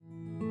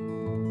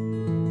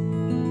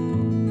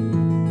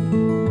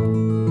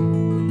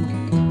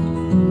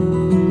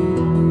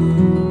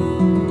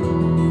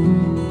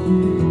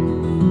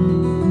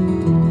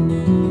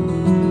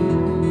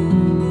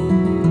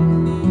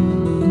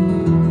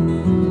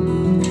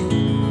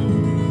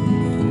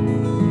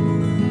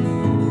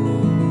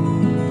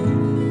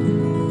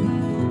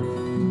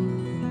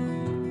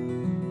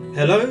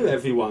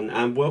everyone,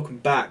 and welcome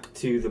back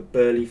to the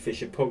Burley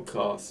Fisher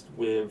Podcast.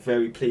 We're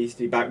very pleased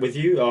to be back with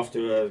you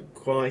after a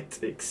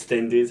quite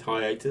extended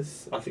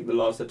hiatus. I think the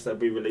last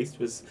episode we released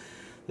was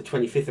the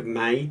 25th of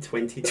May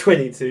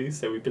 2022,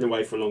 so we've been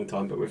away for a long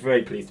time, but we're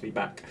very pleased to be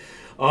back.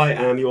 I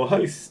am your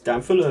host,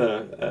 Dan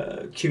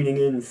Fuller, tuning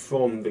in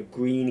from the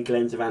Green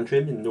Glens of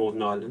Antrim in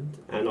Northern Ireland,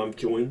 and I'm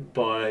joined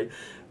by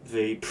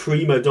the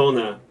prima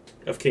donna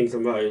of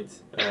Kingsland Road,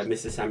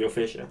 Mr. Samuel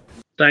Fisher.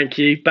 Thank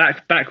you.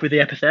 Back with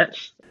the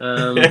epithets.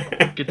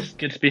 Good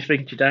to be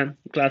speaking to you, Dan.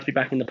 Glad to be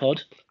back in the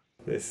pod.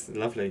 It's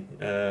lovely.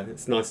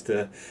 It's nice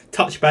to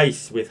touch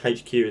base with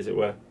HQ, as it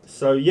were.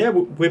 So yeah,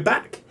 we're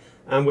back,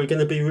 and we're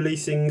going to be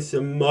releasing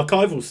some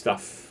archival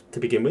stuff to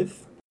begin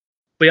with.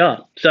 We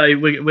are. So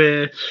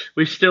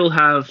we still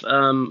have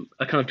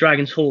a kind of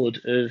dragon's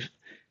hoard of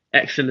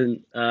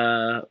excellent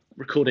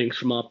recordings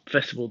from our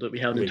festival that we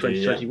held in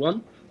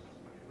 2021,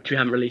 which we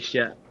haven't released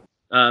yet.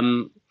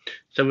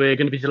 So we're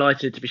going to be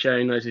delighted to be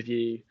sharing those with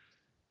you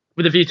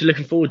with a view to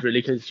looking forward,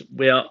 really, because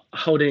we are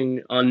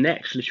holding our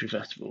next literary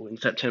festival in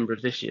September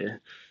of this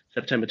year,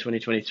 September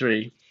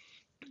 2023.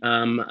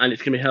 And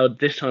it's going to be held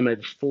this time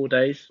over 4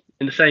 days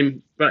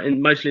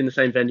mostly in the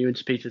same venue in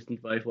St Peters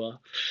and Beauvoir.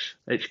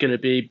 It's going to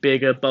be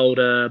bigger,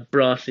 bolder,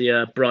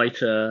 brassier,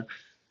 brighter,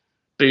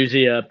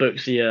 boozier,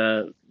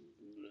 booksier.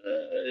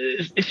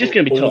 It's just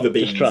going to be top. All the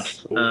bees.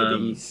 Trust. All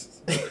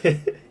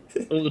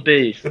the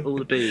bees. All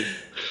the bees.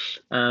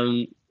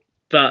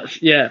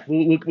 But yeah,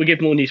 we'll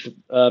give more news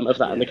of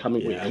that in the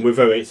coming weeks. And we're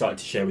very excited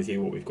to share with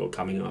you what we've got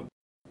coming up.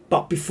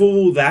 But before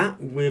all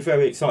that, we're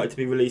very excited to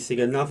be releasing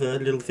another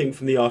little thing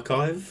from the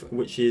archive,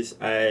 which is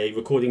a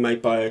recording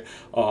made by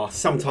our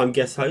sometime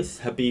guest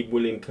host, Habib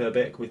William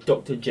Kherbek, with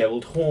Dr.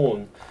 Gerald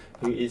Horne,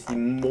 who is the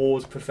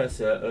Moores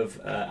Professor of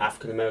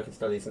African American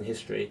Studies and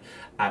History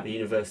at the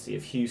University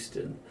of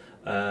Houston.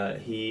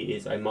 He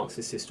is a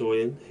Marxist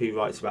historian who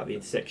writes about the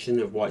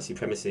intersection of white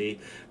supremacy,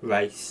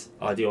 race,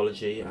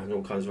 ideology, and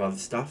all kinds of other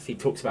stuff. He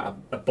talks about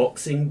a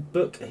boxing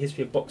book, a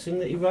history of boxing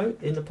that he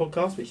wrote in the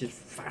podcast, which is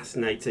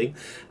fascinating.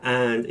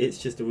 And it's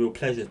just a real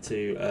pleasure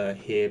to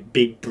hear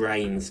big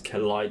brains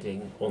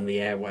colliding on the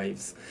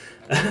airwaves.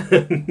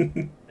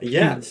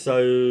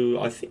 So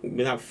I think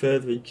without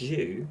further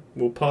ado,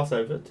 we'll pass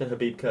over to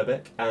Habib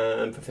Kherbek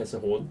and Professor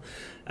Horne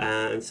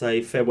and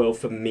say farewell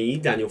from me,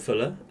 Daniel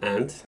Fuller,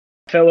 and...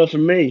 farewell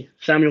from me,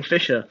 Samuel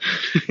Fisher.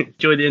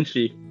 Enjoy the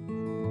interview.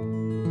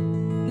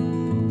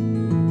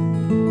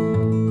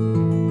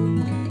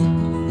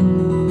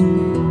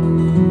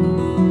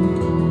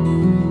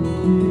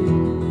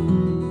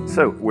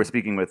 So, we're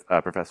speaking with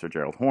Professor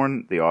Gerald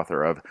Horne, the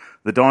author of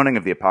The Dawning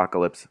of the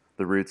Apocalypse,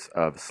 The Roots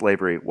of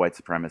Slavery, White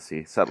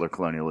Supremacy, Settler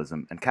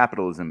Colonialism, and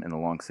Capitalism in the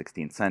Long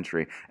 16th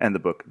Century, and the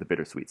book The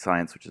Bittersweet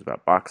Science, which is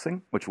about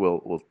boxing, which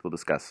we'll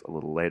discuss a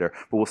little later.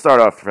 But we'll start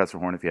off, Professor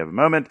Horne, if you have a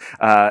moment,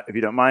 if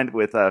you don't mind,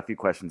 with a few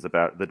questions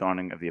about The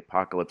Dawning of the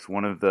Apocalypse.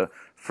 One of the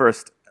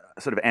first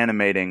sort of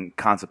animating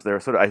concepts there,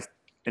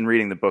 in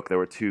reading the book, there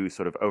were two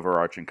sort of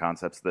overarching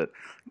concepts that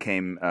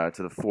came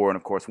to the fore, and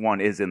of course,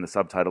 one is in the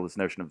subtitle, this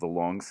notion of the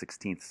Long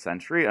 16th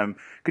Century.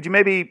 Could you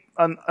maybe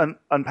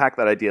unpack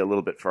that idea a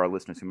little bit for our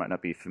listeners who might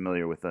not be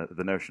familiar with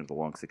the notion of the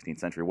Long 16th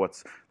Century?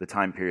 What's the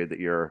time period that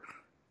you're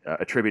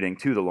attributing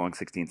to the Long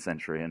 16th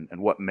Century, and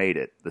what made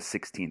it the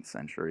 16th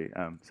century,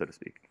 so to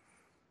speak?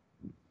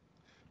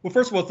 Well,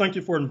 first of all, thank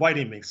you for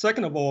inviting me.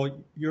 Second of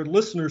all, your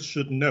listeners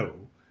should know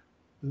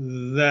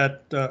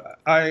that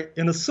I,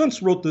 in a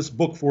sense, wrote this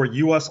book for a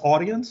U.S.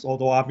 audience,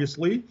 although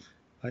obviously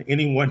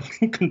anyone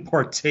can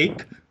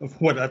partake of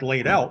what I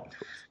laid out.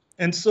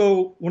 And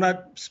so when I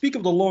speak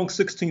of the long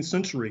 16th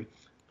century,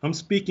 I'm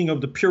speaking of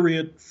the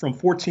period from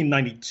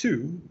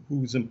 1492,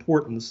 whose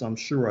importance I'm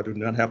sure I do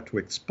not have to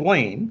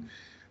explain,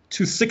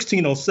 to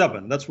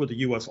 1607. That's where the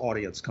U.S.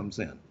 audience comes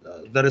in.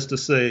 That is to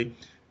say,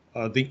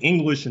 the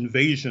English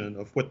invasion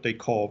of what they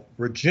call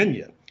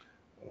Virginia,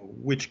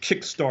 which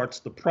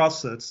kickstarts the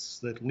process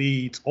that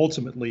leads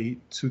ultimately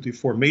to the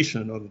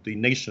formation of the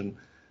nation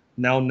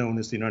now known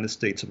as the United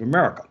States of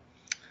America.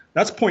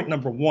 That's point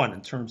number one in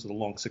terms of the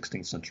long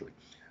 16th century.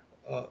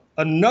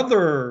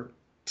 Another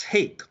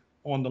take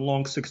on the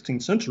long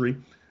 16th century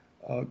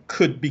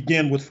could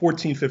begin with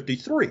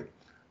 1453.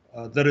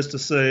 That is to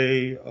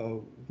say,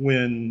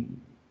 when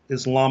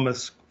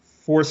Islamist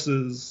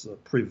forces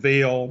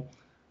prevail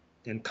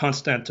in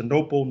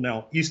Constantinople,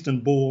 now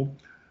Istanbul,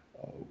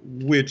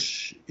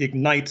 which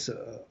ignites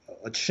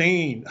a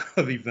chain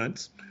of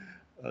events,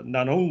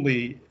 not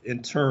only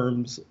in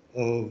terms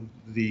of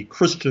the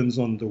Christians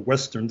on the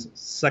western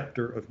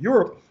sector of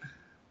Europe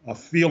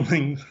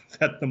feeling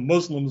that the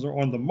Muslims are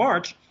on the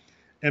march,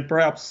 and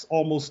perhaps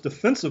almost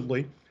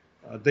defensively,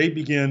 they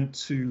begin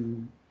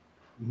to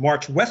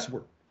march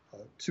westward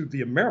to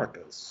the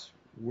Americas,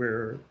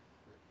 where,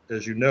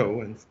 as you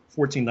know, in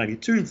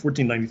 1492,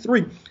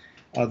 1493,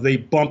 they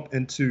bump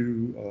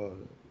into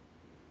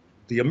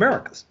the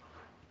Americas.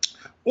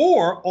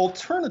 Or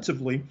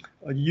alternatively,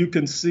 you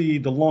can see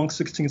the long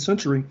 16th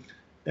century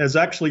as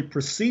actually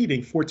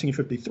preceding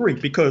 1453,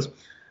 because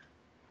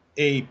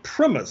a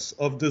premise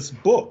of this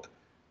book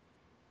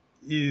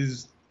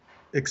is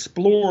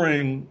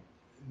exploring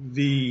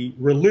the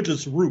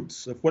religious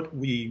roots of what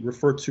we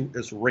refer to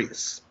as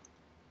race.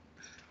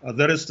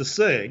 That is to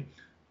say,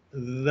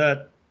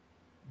 that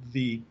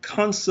the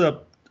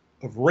concept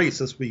of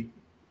race as we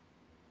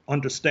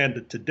understand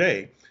it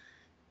today,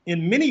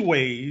 in many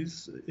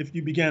ways, if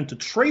you began to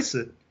trace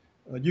it,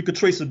 you could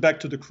trace it back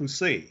to the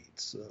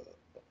Crusades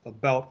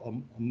about a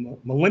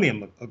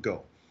millennium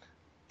ago,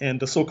 and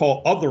the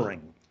so-called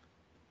othering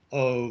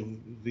of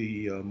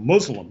the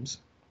Muslims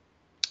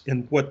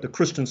in what the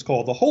Christians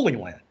call the Holy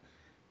Land,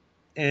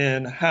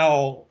 and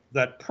how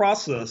that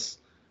process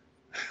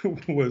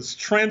was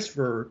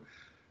transferred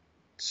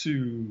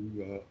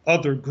to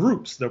other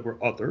groups that were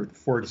othered,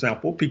 for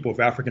example, people of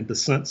African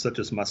descent, such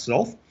as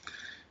myself.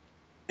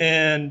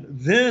 And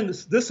then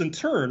this in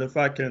turn, if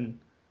I can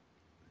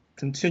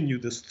continue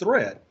this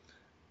thread,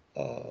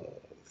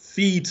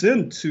 feeds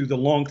into the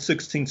long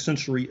 16th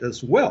century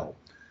as well.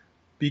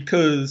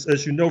 Because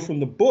as you know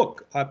from the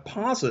book, I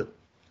posit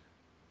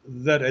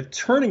that a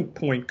turning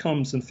point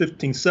comes in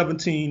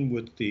 1517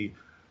 with the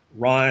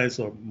rise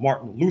of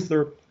Martin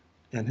Luther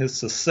and his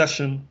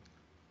secession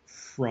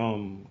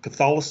from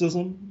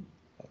Catholicism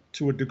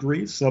to a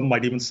degree. Some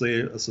might even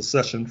say a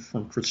secession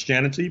from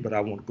Christianity, but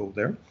I won't go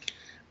there.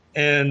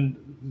 And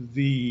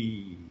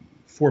the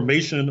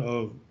formation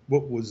of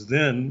what was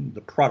then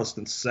the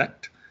Protestant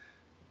sect,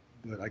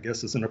 but I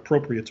guess it's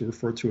inappropriate to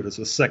refer to it as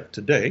a sect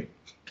today,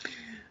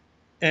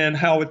 and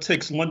how it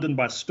takes London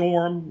by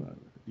storm.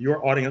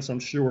 Your audience, I'm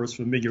sure, is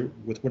familiar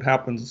with what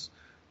happens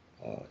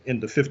in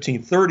the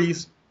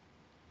 1530s.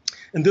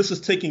 And this is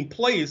taking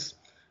place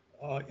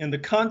in the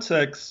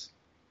context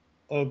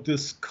of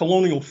this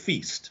colonial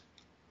feast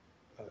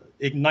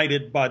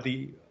ignited by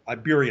the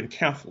Iberian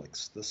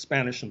Catholics, the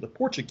Spanish and the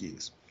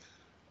Portuguese.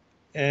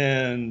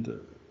 And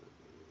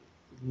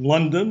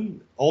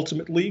London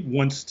ultimately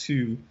wants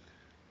to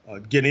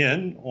get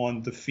in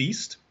on the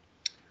feast.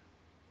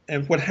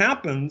 And what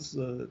happens,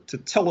 to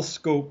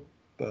telescope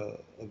a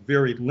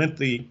very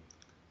lengthy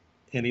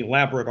and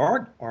elaborate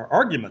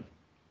argument,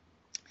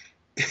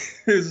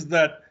 is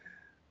that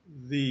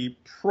the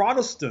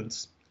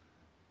Protestants,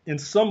 in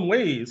some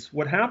ways,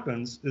 what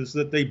happens is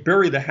that they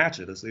bury the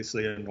hatchet, as they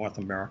say in North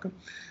America.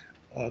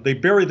 They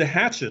bury the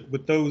hatchet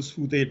with those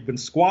who they had been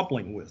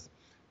squabbling with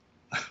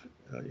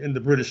in the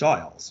British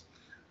Isles.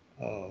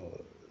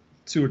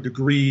 To a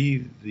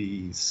degree,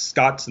 the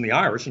Scots and the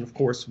Irish, and of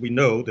course we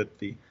know that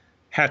the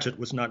hatchet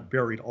was not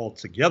buried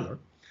altogether,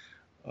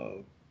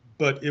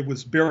 but it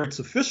was buried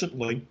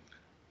sufficiently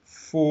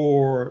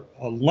for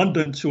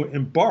London to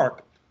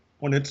embark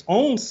on its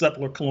own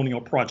settler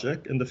colonial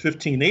project in the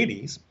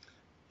 1580s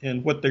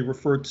in what they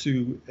referred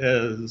to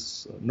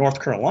as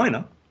North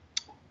Carolina,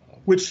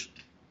 which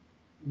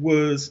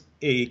was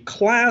a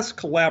class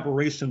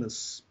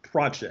collaborationist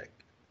project.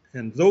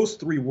 And those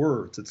three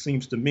words, it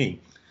seems to me,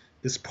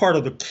 is part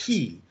of the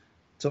key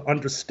to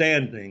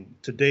understanding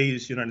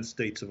today's United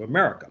States of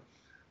America.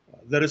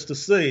 That is to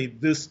say,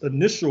 this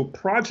initial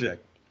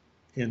project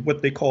in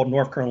what they called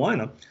North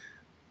Carolina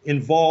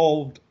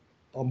involved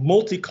a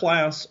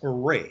multi-class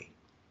array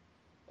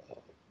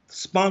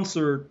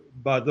sponsored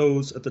by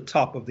those at the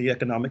top of the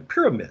economic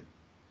pyramid.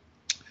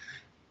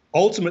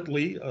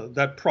 Ultimately,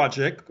 that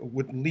project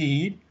would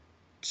lead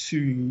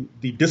to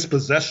the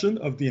dispossession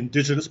of the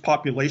indigenous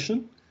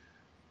population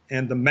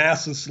and the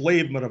mass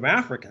enslavement of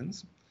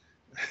Africans,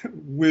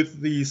 with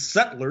the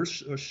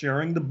settlers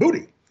sharing the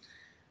booty.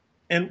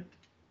 And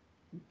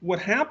what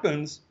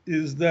happens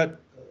is that,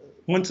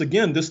 once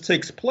again, this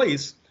takes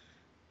place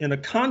in a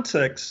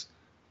context,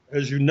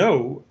 as you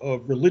know,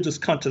 of religious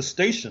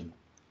contestation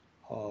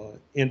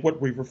in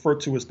what we refer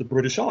to as the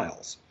British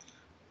Isles.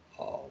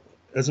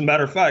 As a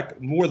matter of fact,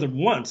 more than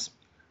once,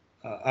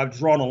 I've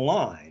drawn a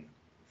line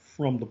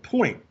from the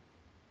point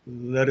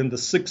that in the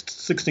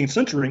 16th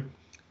century,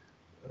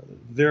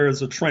 there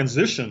is a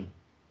transition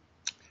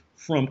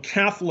from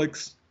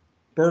Catholics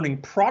burning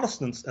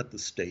Protestants at the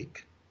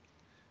stake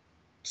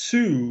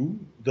to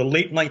the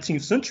late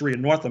 19th century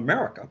in North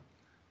America,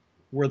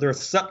 where there's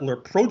settler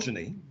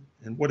progeny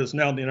in what is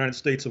now the United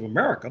States of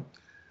America.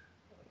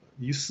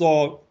 You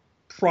saw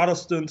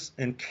Protestants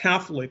and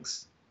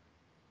Catholics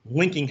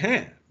linking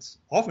hands,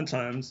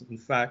 oftentimes, in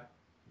fact,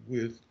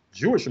 with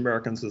Jewish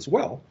Americans as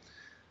well,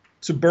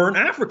 to burn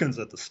Africans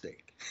at the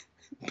stake,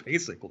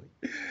 basically.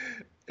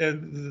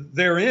 And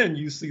therein,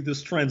 you see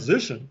this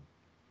transition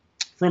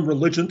from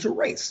religion to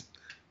race,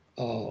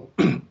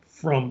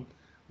 from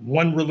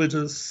one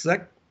religious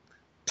sect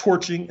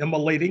torching,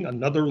 immolating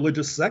another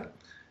religious sect,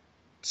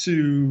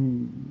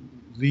 to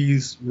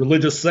these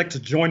religious sects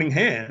joining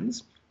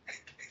hands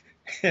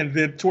and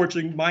then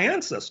torching my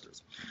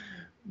ancestors.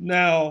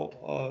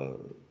 Now,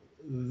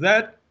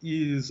 that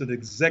is an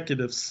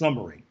executive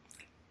summary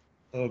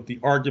of the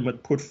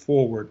argument put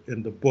forward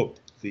in the book,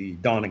 The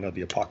Dawning of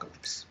the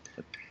Apocalypse.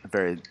 A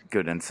very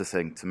good and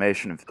succinct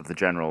summation of the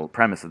general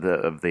premise of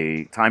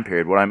the time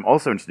period. What I'm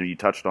also interested in, you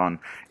touched on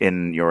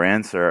in your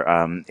answer,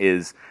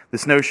 is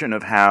this notion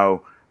of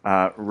how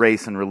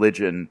race and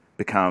religion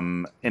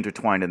become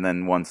intertwined, and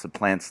then one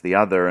supplants the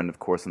other. And of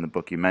course, in the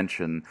book you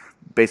mention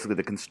basically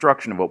the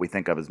construction of what we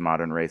think of as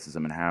modern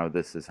racism and how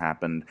this has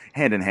happened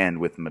hand in hand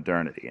with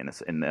modernity in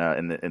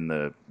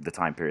the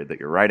time period that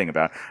you're writing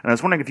about. And I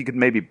was wondering if you could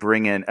maybe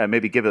bring in,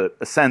 maybe give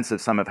a sense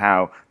of some of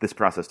how this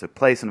process took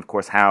place, and of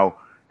course how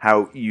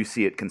you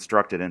see it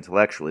constructed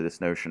intellectually, this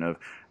notion of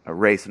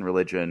race and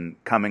religion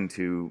coming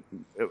to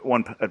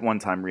at one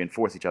time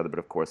reinforce each other, but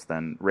of course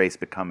then race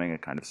becoming a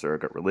kind of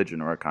surrogate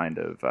religion or a kind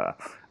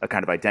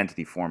of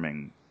identity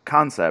forming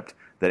concept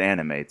that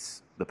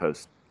animates the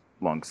post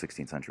long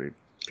 16th century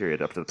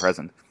period up to the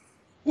present.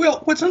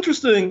 Well, what's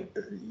interesting,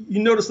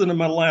 you notice that in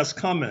my last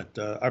comment,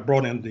 I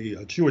brought in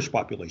the Jewish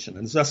population,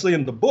 and as I say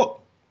in the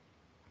book,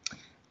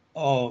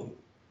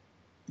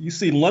 you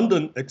see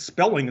London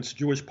expelling its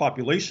Jewish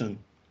population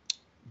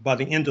by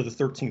the end of the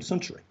 13th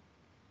century.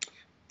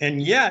 And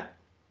yet,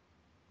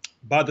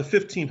 by the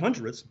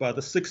 1500s, by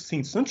the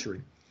 16th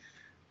century,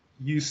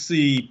 you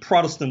see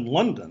Protestant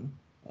London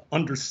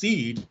under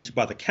siege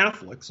by the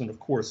Catholics. And of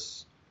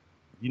course,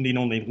 you need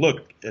only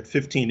look at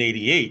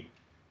 1588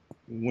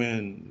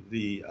 when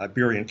the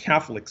Iberian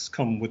Catholics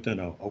come within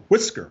a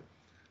whisker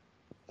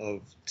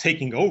of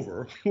taking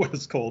over what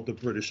is called the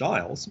British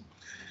Isles.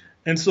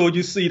 And so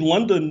you see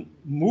London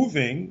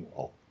moving,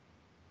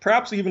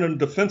 perhaps even in a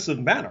defensive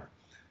manner,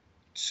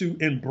 to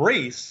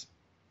embrace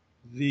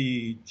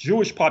the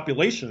Jewish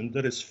population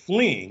that is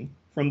fleeing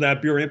from the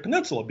Iberian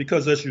Peninsula.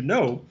 Because as you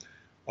know,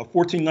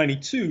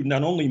 1492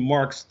 not only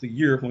marks the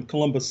year when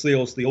Columbus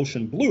sails the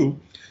ocean blue,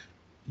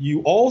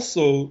 you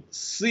also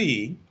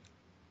see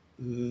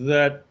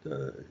that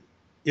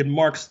it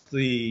marks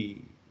the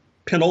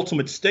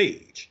penultimate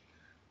stage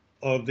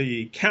of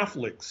the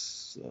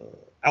Catholics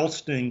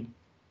ousting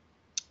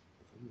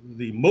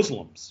the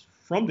Muslims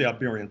from the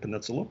Iberian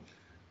Peninsula,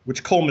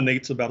 which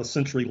culminates about a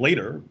century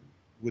later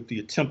with the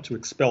attempt to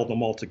expel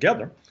them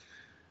altogether.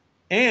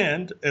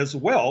 And as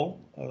well,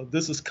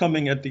 this is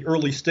coming at the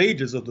early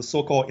stages of the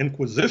so-called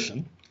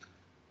Inquisition,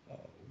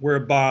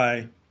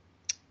 whereby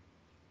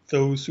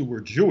those who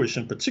were Jewish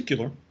in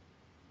particular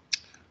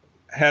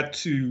had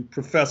to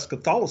profess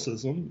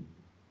Catholicism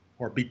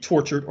or be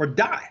tortured or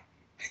die,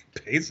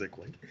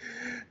 basically.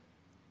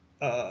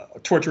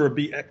 Torture or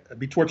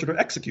be tortured or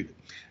executed.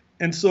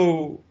 And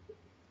so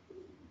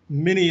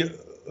many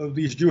of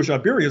these Jewish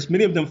Iberians,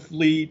 many of them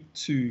flee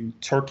to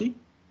Turkey,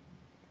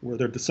 where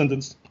their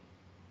descendants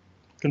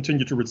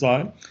continue to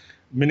reside.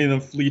 Many of them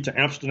flee to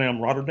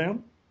Amsterdam,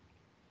 Rotterdam.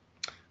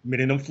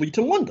 Many of them flee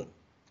to London.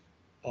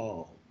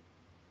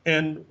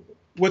 And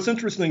what's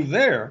interesting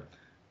there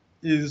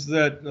is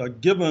that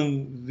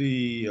given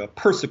the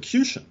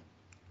persecution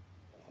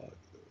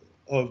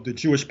of the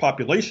Jewish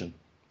population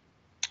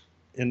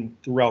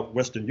throughout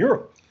Western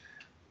Europe,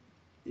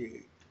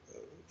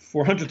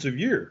 for hundreds of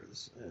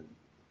years,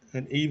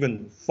 and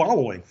even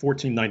following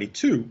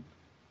 1492,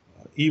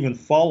 even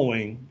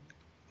following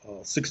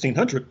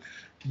 1600,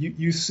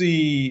 you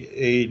see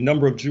a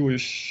number of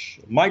Jewish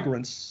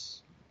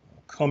migrants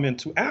come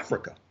into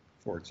Africa,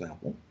 for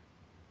example.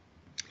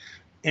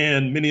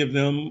 And many of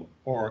them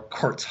are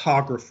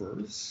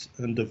cartographers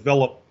and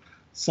develop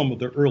some of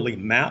the early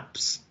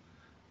maps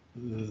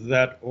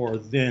that are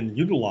then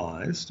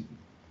utilized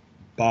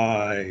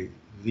by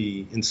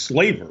the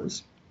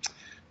enslavers.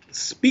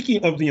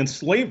 Speaking of the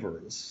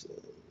enslavers,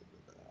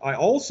 I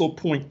also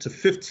point to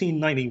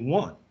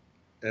 1591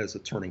 as a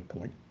turning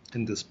point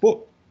in this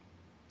book.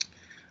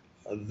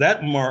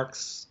 That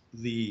marks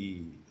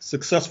the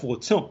successful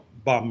attempt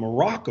by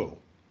Morocco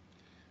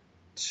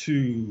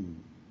to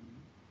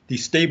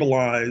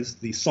destabilize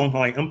the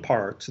Songhai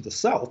Empire to the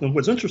south. And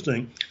what's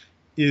interesting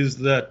is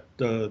that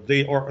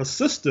they are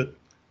assisted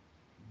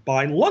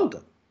by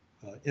London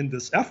in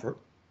this effort.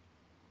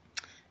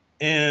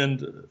 And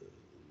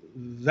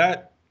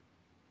that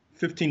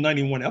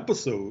 1591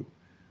 episode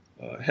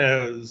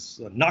has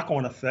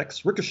knock-on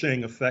effects,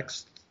 ricocheting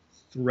effects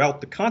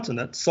throughout the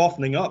continent,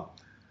 softening up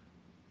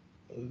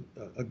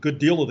a good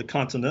deal of the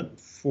continent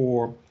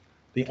for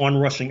the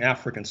onrushing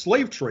African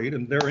slave trade,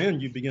 and therein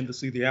you begin to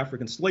see the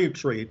African slave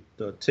trade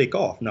take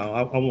off. Now,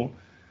 I won't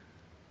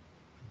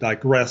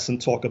digress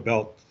and talk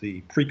about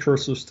the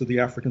precursors to the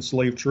African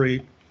slave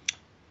trade.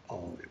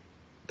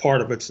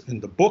 Part of it's in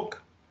the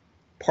book,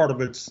 part of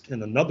it's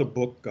in another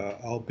book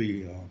I'll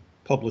be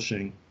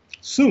publishing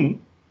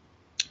soon.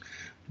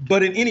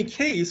 But in any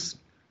case,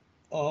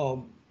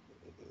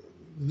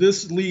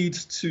 this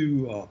leads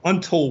to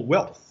untold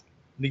wealth,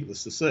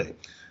 needless to say.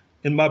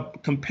 In my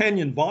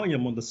companion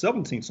volume on the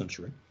 17th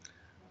century,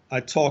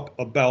 I talk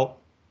about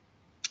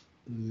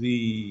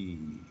the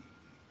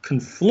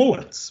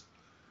confluence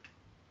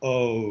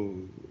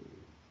of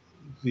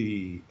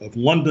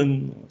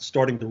London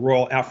starting the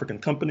Royal African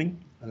Company,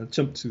 an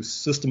attempt to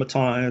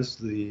systematize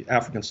the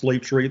African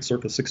slave trade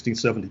circa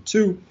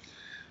 1672,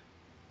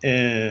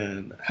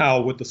 and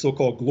how with the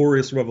so-called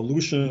Glorious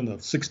Revolution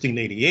of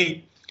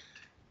 1688,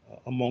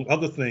 among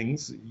other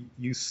things,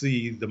 you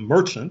see the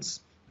merchants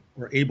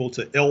were able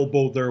to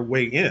elbow their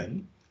way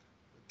in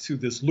to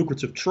this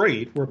lucrative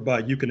trade whereby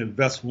you can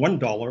invest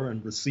 $1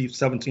 and receive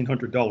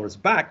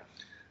 $1,700 back.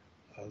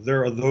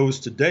 There are those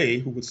today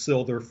who would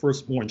sell their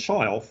firstborn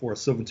child for a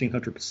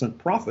 1,700%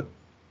 profit,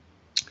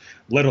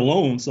 let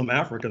alone some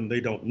African they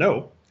don't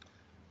know.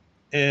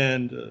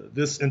 And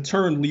this in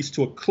turn leads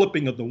to a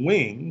clipping of the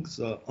wings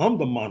on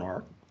the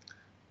monarch,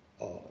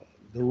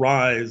 the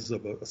rise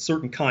of a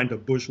certain kind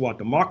of bourgeois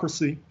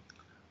democracy,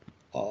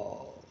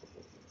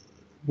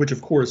 which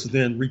of course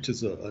then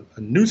reaches a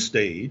new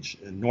stage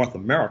in North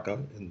America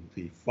in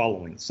the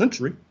following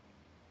century.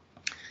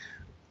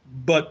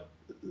 But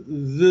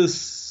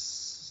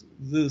this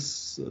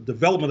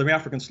development of the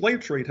African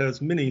slave trade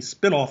has many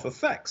spin-off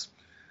effects.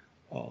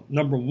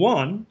 Number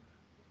one,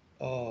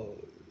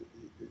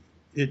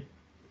 it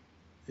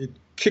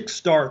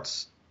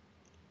kickstarts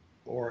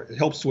or it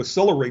helps to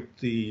accelerate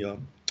the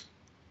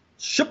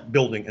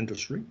shipbuilding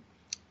industry,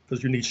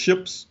 because you need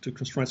ships to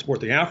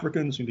transport the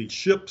Africans, you need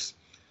ships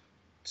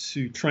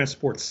to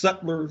transport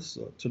settlers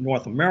to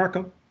North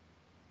America.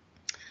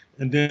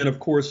 And then, of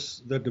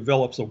course, that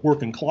develops a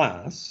working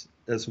class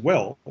as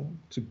well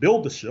to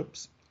build the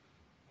ships,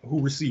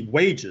 who receive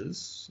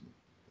wages,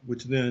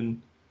 which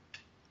then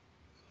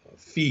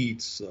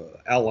feeds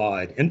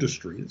allied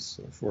industries,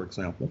 for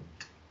example.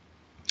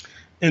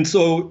 And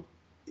so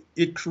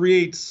it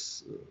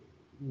creates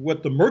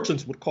what the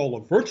merchants would call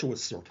a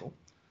virtuous circle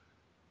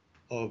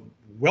of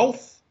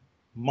wealth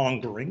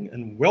mongering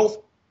and wealth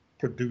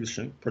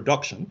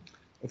production.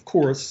 Of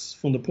course,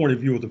 from the point of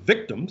view of the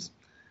victims,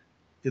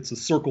 it's a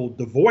circle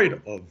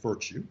devoid of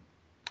virtue.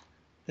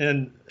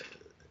 And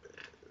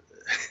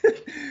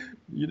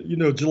you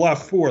know, July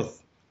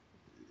 4th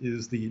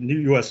is the new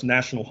U.S.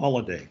 national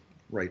holiday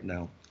right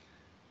now.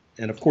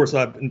 And of course,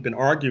 I've been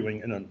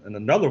arguing in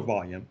another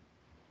volume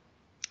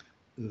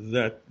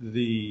that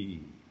the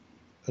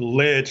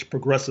alleged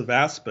progressive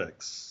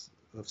aspects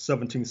of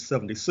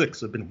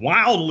 1776 have been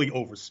wildly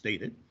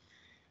overstated.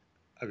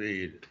 I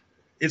mean,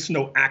 it's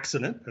no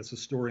accident, as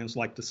historians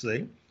like to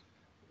say,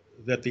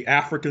 that the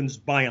Africans,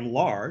 by and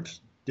large,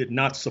 did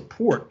not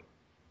support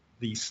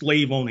the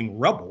slave-owning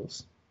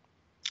rebels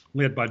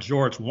led by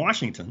George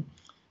Washington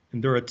in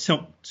their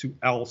attempt to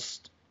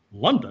oust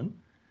London.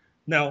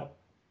 Now,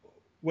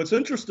 what's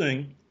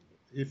interesting,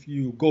 if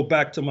you go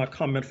back to my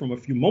comment from a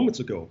few moments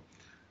ago,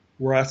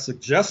 where I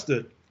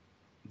suggested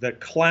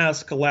that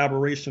class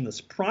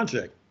collaborationist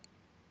project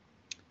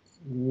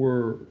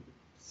were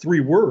three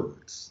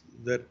words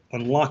that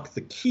unlock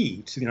the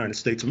key to the United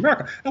States of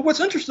America. And what's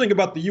interesting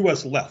about the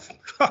U.S. left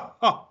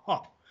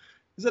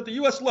is that the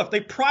U.S. left, they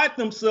pride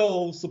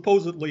themselves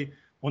supposedly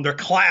on their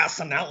class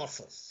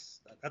analysis.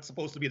 That's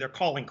supposed to be their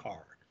calling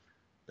card,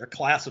 their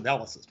class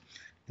analysis.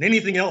 And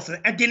anything else is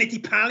identity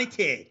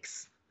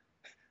politics.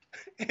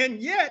 And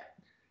yet,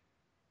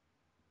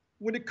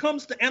 when it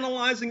comes to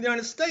analyzing the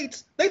United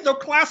States, they throw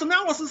class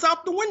analysis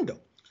out the window.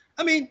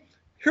 I mean,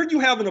 here you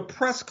have an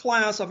oppressed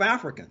class of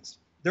Africans.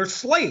 They're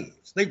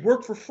slaves. They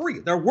work for free.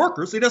 They're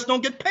workers. They just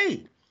don't get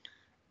paid.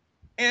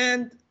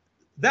 And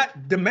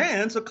that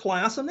demands a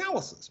class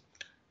analysis.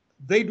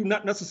 They do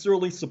not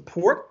necessarily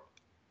support,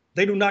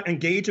 they do not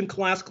engage in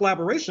class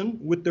collaboration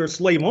with their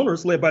slave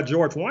owners led by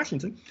George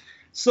Washington.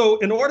 So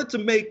in order to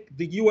make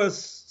the U.S.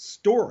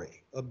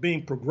 story of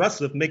being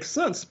progressive make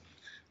sense,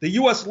 the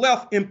U.S.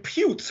 left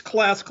imputes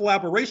class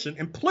collaboration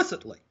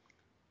implicitly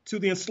to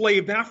the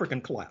enslaved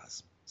African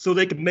class so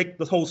they can make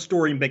the whole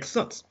story make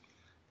sense.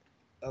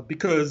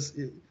 Because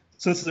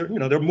since there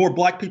are more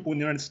black people in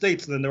the United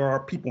States than there are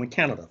people in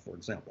Canada, for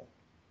example,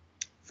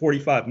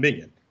 45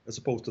 million as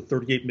opposed to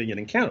 38 million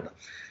in Canada.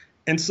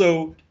 And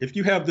so if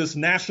you have this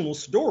national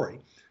story,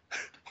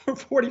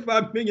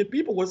 45 million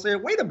people will say,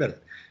 wait a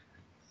minute,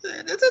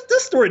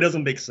 this story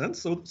doesn't make sense.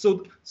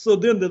 So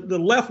then the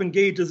left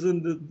engages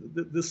in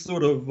this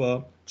sort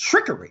of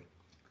trickery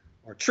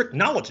or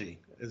tricknology,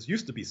 as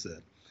used to be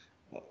said,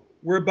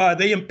 whereby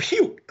they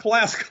impute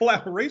class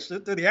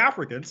collaboration to the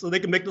Africans so they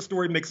can make the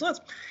story make sense.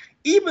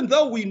 Even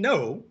though we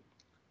know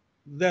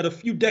that a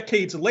few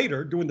decades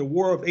later, during the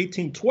War of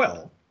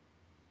 1812,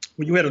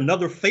 when you had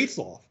another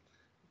face-off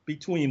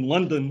between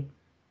London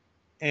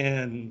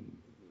and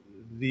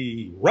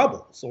the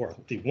rebels, or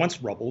the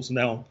once rebels,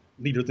 now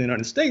leaders of the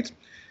United States,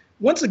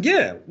 once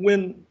again,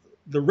 when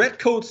the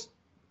Redcoats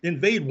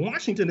invade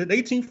Washington in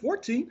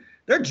 1814,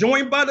 they're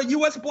joined by the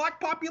U.S. black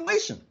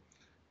population,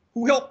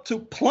 who helped to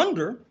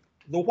plunder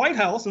the White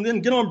House and then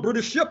get on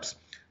British ships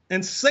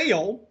and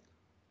sail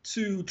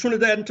to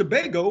Trinidad and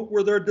Tobago,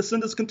 where their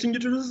descendants continue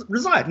to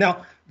reside.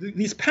 Now,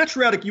 these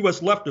patriotic U.S.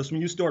 leftists,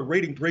 when you start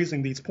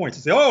raising these points,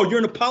 they say, oh, you're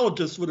an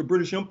apologist for the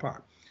British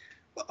Empire.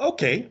 Well,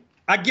 okay,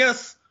 I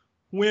guess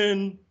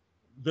when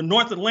the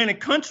North Atlantic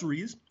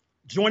countries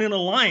joined an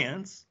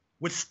alliance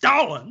with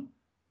Stalin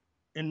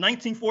in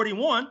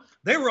 1941,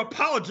 they were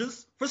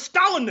apologists for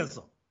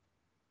Stalinism.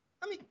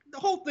 I mean, the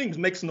whole thing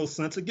makes no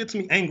sense. It gets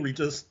me angry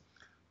just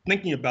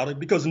thinking about it,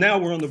 because now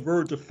we're on the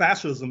verge of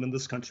fascism in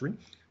this country,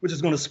 which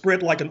is going to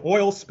spread like an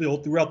oil spill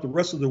throughout the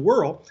rest of the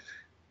world.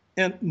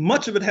 And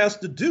much of it has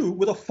to do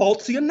with a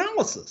faulty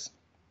analysis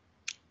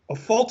a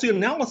faulty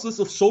analysis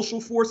of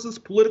social forces,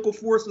 political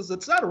forces,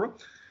 etc.,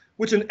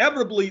 which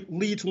inevitably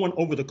leads one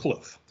over the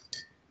cliff.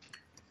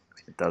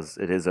 It does.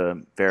 It is a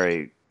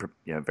very,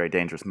 very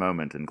dangerous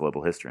moment in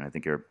global history, and I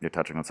think you're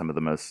touching on some of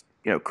the most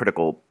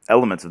critical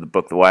elements of the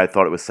book. The why I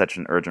thought it was such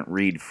an urgent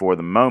read for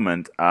the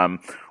moment.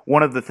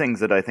 One of the things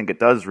that I think it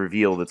does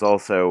reveal that's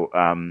also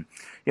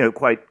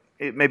quite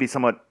maybe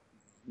somewhat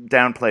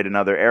downplayed in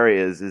other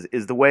areas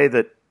is the way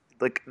that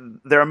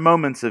there are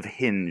moments of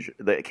hinge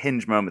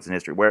moments in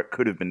history where it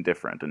could have been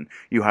different, and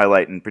you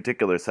highlight in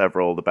particular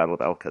several: the Battle of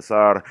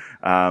Alcazar,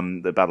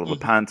 the Battle of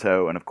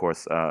Lepanto, and of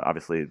course,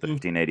 obviously, the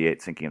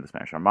 1588 sinking of the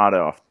Spanish Armada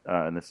off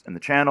in the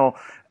Channel.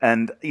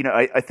 And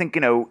I think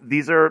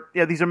these are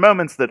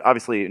moments that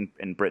obviously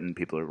in Britain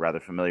people are rather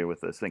familiar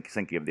with the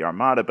sinking of the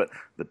Armada, but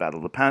the Battle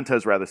of Lepanto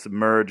is rather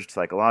submerged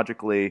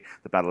psychologically.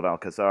 The Battle of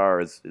Alcazar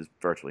is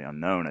virtually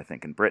unknown, I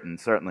think, in Britain,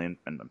 certainly,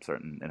 and I'm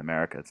certain in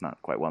America it's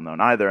not quite well known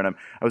either. And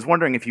I was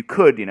wondering if you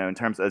could, in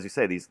terms, as you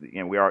say, these,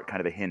 we are at kind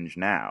of a hinge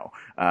now.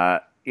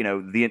 The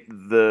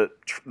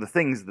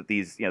things that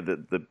these,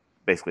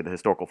 basically the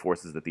historical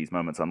forces that these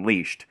moments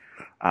unleashed.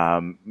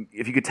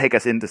 If you could take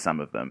us into some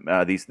of them,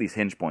 these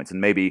hinge points,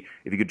 and maybe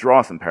if you could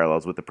draw some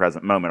parallels with the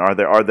present moment,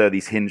 are there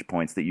these hinge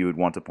points that you would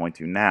want to point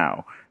to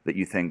now that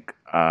you think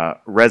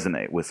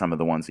resonate with some of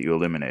the ones that you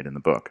illuminate in the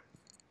book?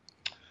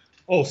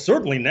 Oh,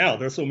 certainly now.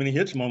 There's so many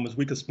hinge moments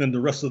we could spend the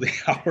rest of the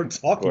hour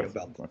talking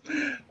about them.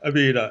 I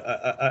mean,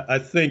 I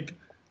think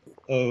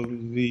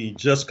of the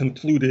just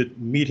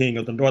concluded meeting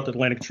of the North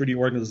Atlantic Treaty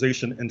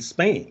Organization in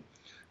Spain,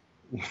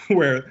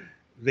 where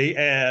they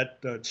add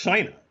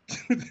China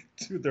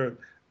to their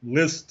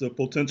list of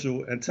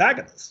potential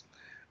antagonists,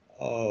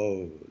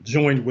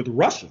 joined with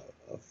Russia,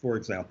 for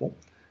example.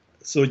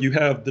 So you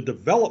have the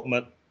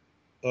development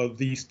of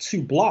these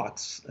two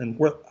blocs, and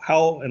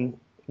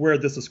where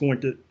this is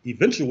going to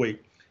eventuate,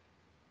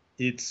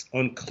 it's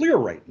unclear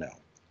right now.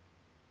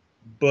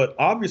 But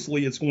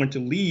obviously, it's going to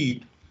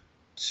lead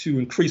to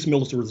increased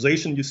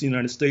militarization. You see, the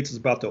United States is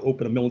about to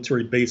open a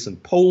military base in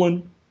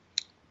Poland,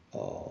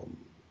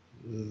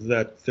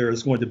 that there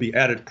is going to be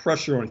added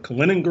pressure on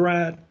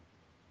Kaliningrad,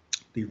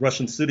 the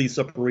Russian city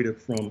separated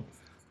from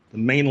the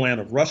mainland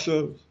of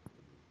Russia,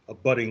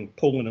 abutting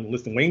Poland and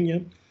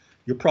Lithuania.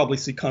 You'll probably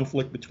see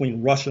conflict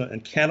between Russia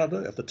and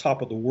Canada at the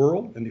top of the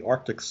world in the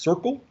Arctic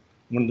Circle.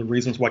 One of the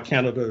reasons why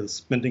Canada is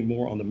spending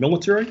more on the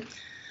military.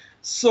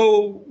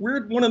 So we're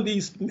at one of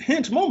these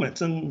hinge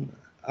moments, and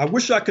I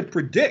wish I could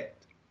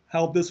predict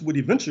how this would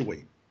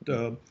eventuate.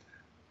 But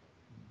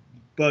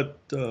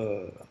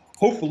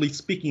hopefully,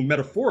 speaking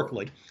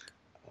metaphorically,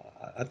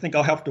 I think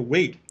I'll have to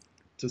wait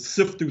to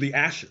sift through the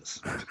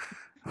ashes.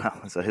 Well,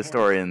 it's a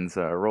historian's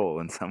role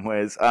in some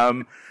ways.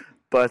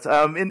 But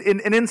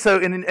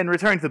in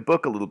returning to the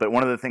book a little bit,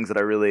 one of the things that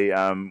I really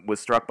was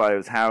struck by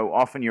was how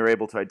often you're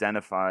able to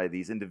identify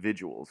these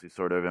individuals who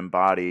sort of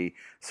embody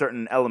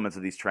certain elements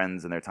of these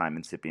trends in their time.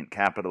 Incipient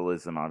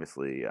capitalism,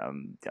 obviously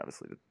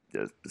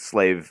the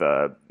slave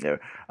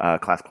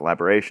class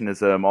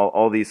collaborationism,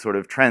 all these sort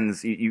of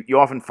trends. You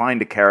often find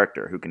a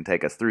character who can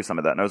take us through some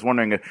of that. And I was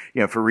wondering,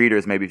 for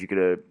readers, maybe if you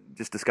could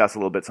just discuss a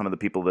little bit some of the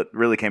people that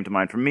really came to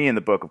mind for me in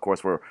the book. Of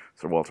course, were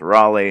Sir Walter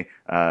Raleigh,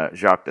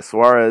 Jacques de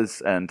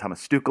Suarez, and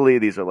Thomas Stukely.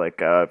 These are like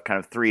kind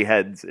of three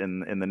heads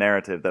in the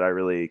narrative that I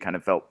really kind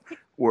of felt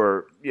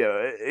were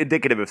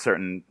indicative of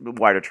certain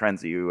wider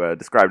trends that you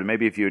described. And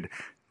maybe if you'd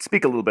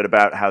speak a little bit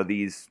about how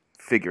these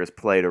figures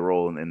played a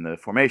role in the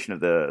formation of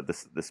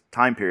this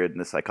time period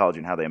and the psychology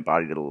and how they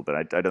embodied it a little bit.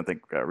 I don't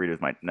think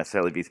readers might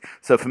necessarily be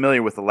so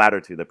familiar with the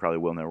latter two. They probably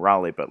will know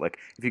Raleigh, but like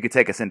if you could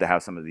take us into how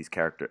some of these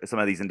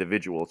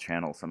individuals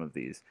channel some of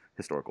these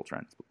historical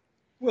trends.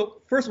 Well,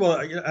 first of all,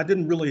 I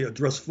didn't really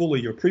address fully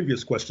your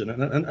previous question,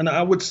 and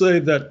I would say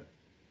that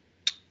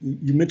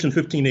you mentioned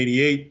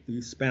 1588,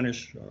 the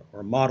Spanish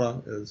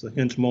Armada as a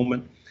hinge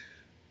moment.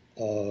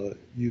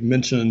 You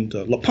mentioned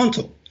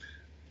Lepanto.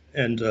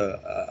 And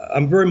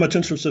I'm very much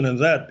interested in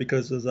that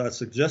because, as I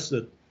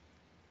suggested,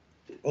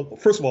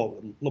 first of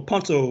all,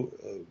 Lepanto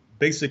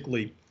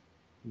basically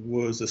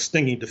was a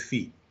stinging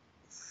defeat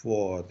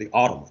for the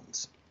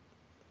Ottomans.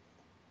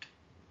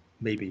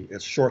 Maybe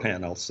as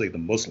shorthand, I'll say the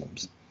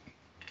Muslims,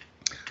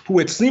 who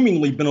had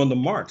seemingly been on the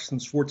march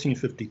since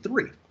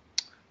 1453.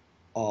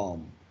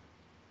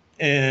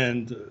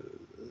 And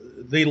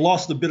they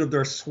lost a bit of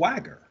their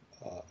swagger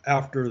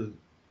after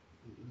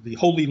the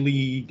Holy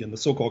League and the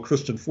so-called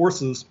Christian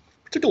forces,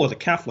 particularly the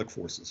Catholic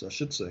forces, I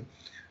should say,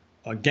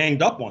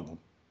 ganged up on them.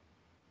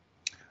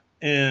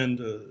 And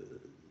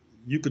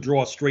you could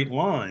draw a straight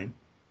line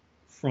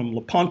from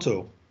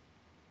Lepanto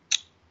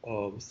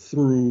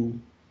through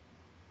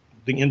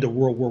the end of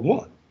World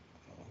War I,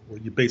 where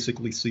you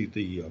basically see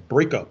the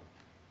breakup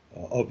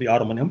of the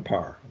Ottoman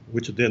Empire,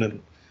 which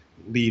then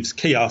leaves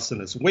chaos in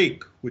its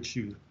wake, which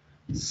you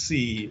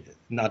see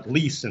not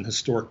least in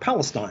historic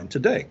Palestine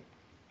today.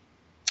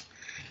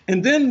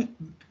 And then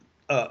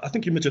I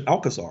think you mentioned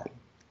Alcazar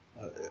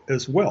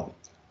as well,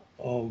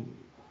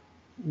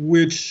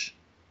 which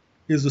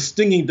is a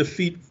stinging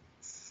defeat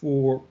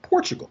for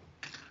Portugal.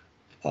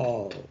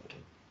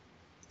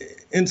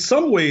 In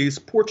some ways,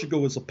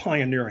 Portugal is a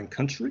pioneering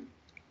country,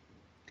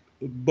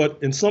 but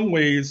in some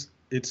ways,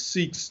 it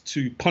seeks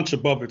to punch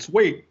above its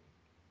weight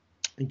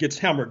and gets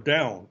hammered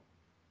down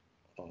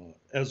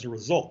as a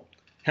result.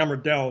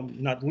 Hammered down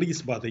not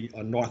least by the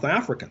North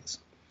Africans.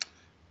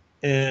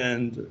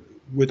 And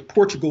with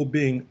Portugal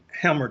being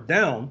hammered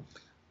down,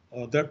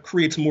 that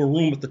creates more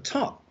room at the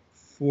top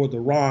for the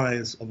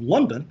rise of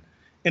London.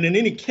 And in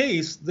any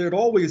case, there had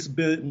always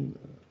been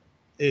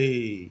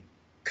a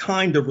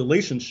kind of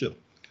relationship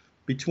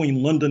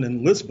between London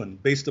and Lisbon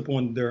based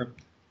upon their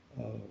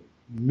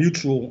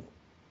mutual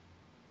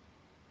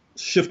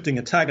shifting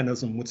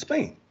antagonism with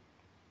Spain.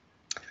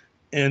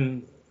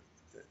 And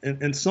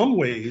in some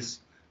ways,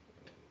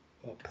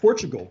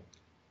 Portugal,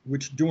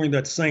 which during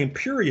that same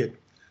period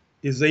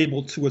is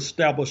able to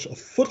establish a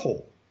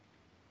foothold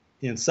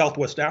in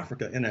Southwest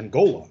Africa and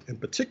Angola in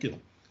particular,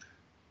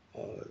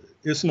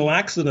 it's no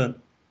accident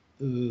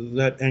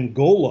that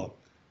Angola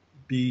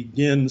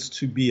begins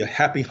to be a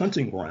happy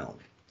hunting ground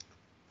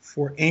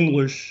for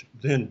English,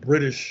 then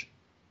British,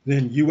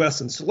 then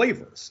U.S.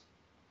 enslavers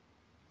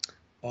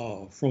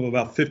from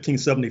about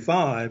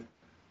 1575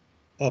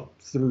 up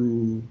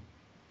through,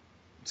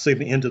 say,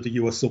 the end of the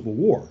U.S. Civil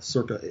War,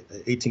 circa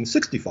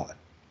 1865.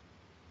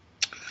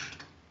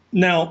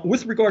 Now,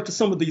 with regard to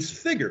some of these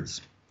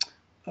figures,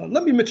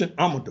 let me mention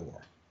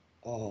Amador,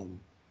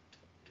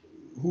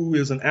 who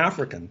is an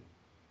African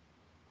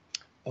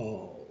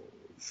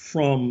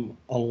from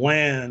a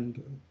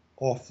land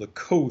off the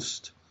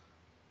coast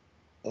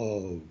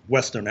of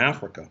Western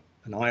Africa,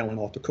 an island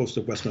off the coast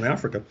of Western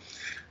Africa.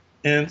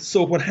 And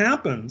so what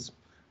happens,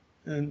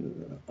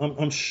 and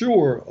I'm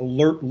sure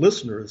alert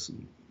listeners,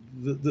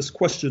 this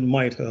question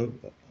might have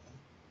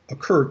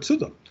occurred to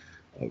them,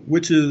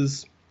 which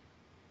is,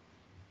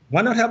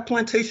 why not have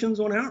plantations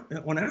on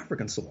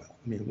African soil?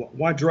 I mean,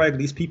 why drag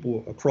these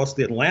people across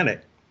the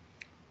Atlantic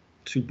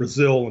to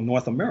Brazil and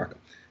North America?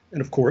 And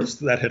of course,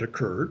 that had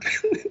occurred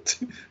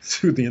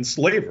to the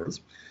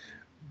enslavers,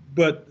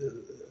 but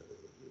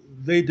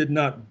they did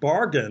not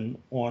bargain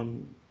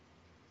on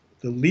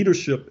the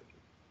leadership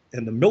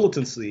and the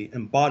militancy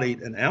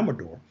embodied in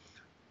Amador,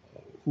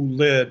 who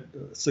led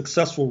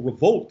successful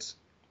revolts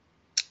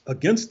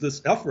against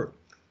this effort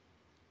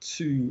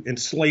to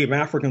enslave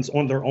Africans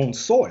on their own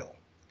soil,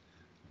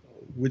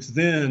 which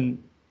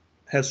then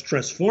has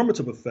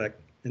transformative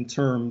effect in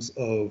terms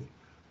of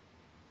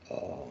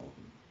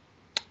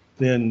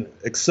then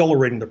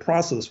accelerating the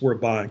process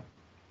whereby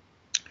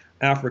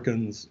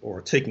Africans are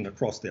taken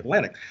across the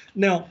Atlantic.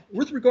 Now,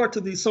 with regard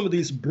to some of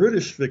these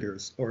British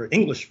figures, or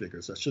English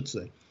figures, I should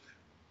say,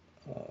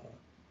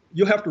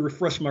 you'll have to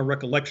refresh my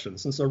recollection.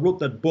 Since I wrote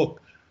that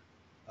book,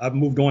 I've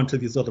moved on to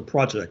these other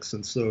projects,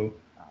 and so.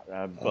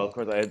 Well, of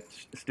course,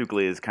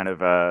 Stukely is kind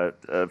of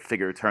a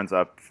figure who turns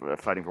up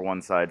fighting for one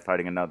side,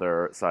 fighting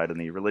another side in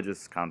the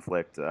religious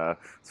conflict,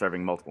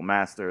 serving multiple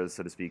masters,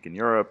 so to speak, in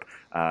Europe.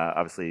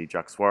 Obviously,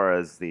 Jacques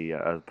Suarez,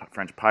 the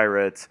French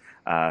pirate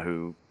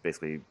who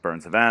basically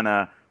burned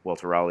Havana.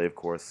 Walter Raleigh, of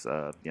course,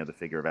 the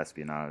figure of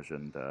espionage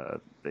and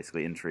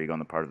basically intrigue on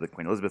the part of the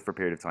Queen Elizabeth for a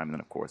period of time, and then,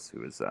 of course, who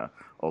was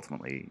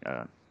ultimately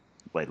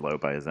laid low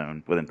by his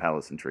own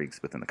within-palace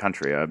intrigues within the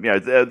country.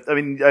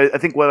 I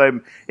think what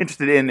I'm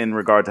interested in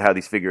regard to how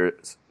these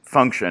figures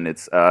function,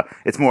 it's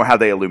more how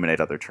they illuminate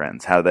other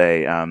trends, how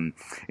they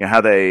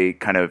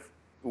kind of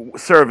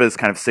serve as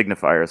kind of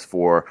signifiers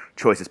for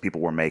choices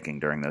people were making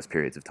during those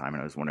periods of time.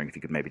 And I was wondering if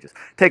you could maybe just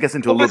take us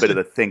into a little bit of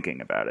the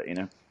thinking about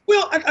it,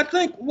 Well, I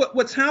think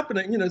what's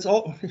happening, it's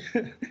all,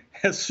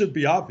 as should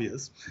be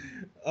obvious.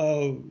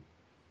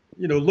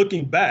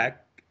 Looking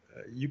back,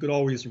 you could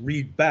always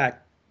read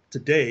back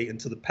today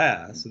into the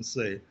past and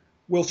say,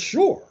 well,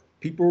 sure,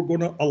 people were going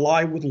to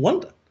ally with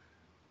London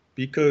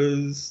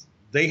because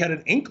they had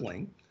an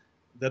inkling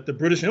that the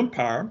British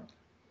Empire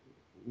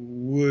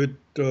would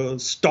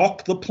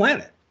stalk the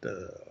planet,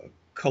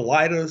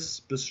 collide us,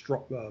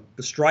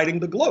 bestriding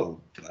the globe.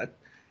 But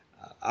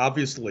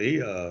obviously,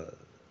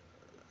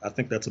 I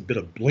think that's a bit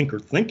of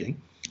blinkered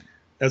thinking.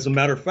 As a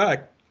matter of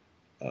fact,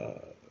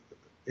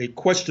 a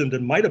question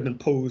that might have been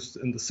posed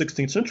in the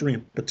 16th century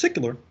in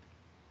particular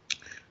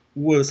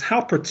was how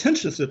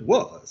pretentious it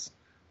was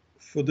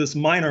for this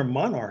minor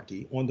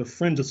monarchy on the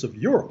fringes of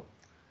Europe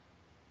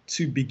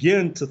to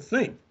begin to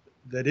think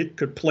that it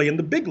could play in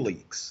the big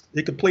leagues.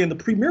 It could play in the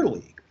Premier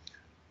League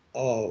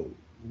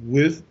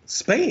with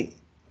Spain,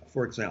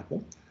 for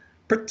example,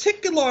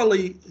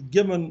 particularly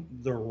given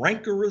the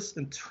rancorous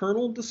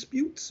internal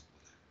disputes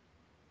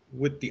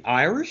with the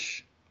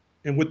Irish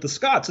and with the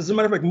Scots. As a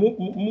matter of fact,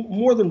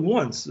 more than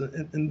once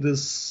in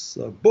this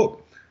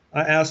book,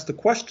 I asked the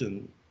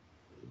question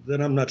that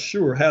I'm not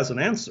sure has an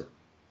answer,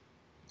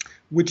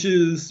 which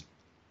is,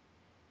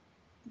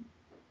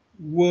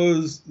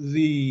 was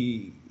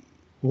the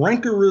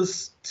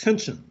rancorous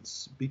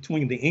tensions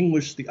between the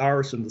English, the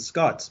Irish, and the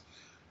Scots,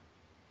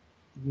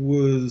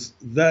 was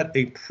that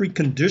a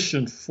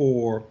precondition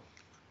for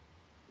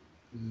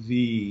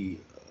the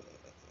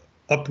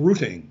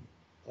uprooting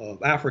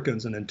of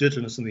Africans and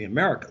indigenous in the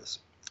Americas,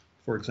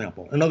 for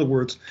example? In other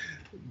words,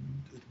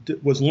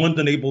 was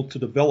London able to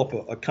develop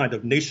a kind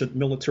of nascent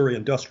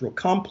military-industrial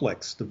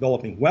complex,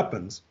 developing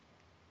weapons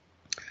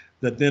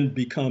that then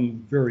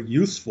become very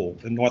useful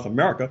in North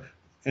America,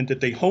 and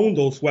that they hone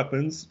those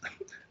weapons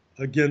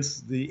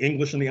against the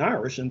English and the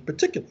Irish in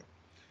particular?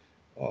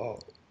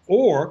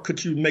 Or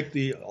could you make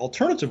the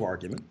alternative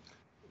argument,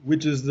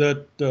 which is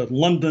that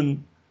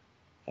London,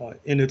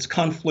 in its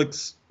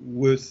conflicts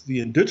with the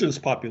indigenous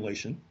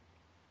population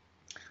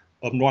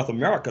of North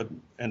America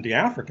and the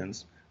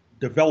Africans,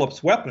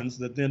 develops weapons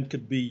that then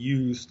could be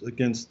used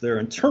against their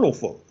internal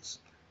foes,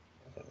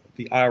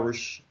 the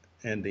Irish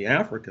and the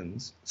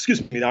Africans,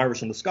 the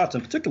Irish and the Scots in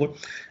particular.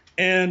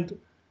 And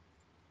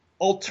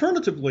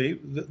alternatively,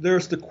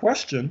 there's the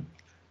question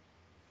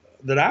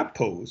that I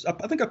pose. I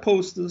think I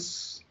posed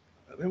this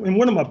in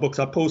one of my books.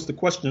 I posed the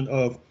question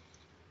of,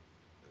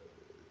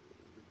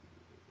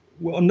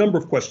 well, a number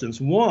of questions.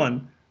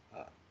 One,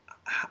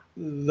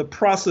 the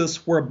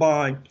process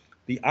whereby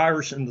the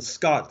Irish and the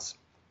Scots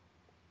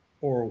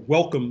are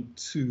welcome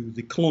to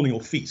the colonial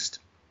feast.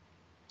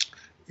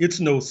 It's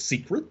no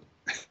secret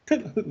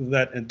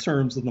that in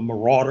terms of the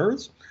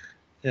marauders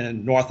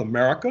in North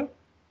America,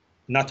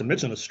 not to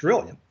mention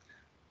Australia,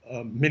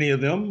 many of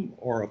them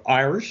are of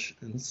Irish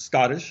and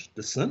Scottish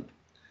descent.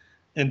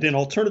 And then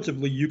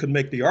alternatively, you can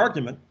make the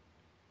argument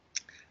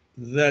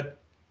that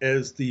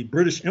as the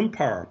British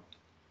Empire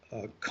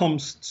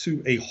comes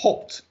to a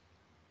halt,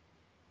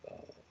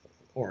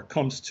 or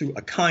comes to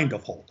a kind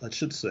of halt, I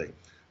should say,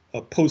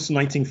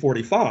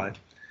 post-1945,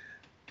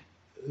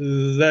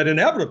 that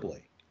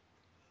inevitably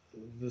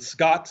the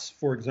Scots,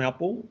 for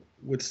example,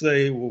 would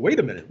say, well, wait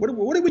a minute, what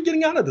are we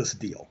getting out of this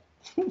deal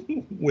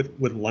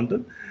with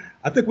London?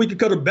 I think we could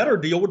cut a better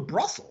deal with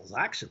Brussels,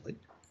 actually.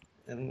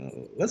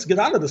 And let's get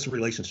out of this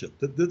relationship.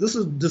 This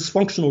is a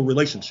dysfunctional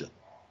relationship,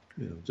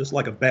 just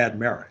like a bad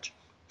marriage.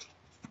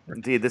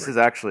 Indeed, this is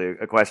actually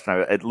a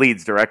question. It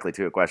leads directly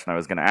to a question I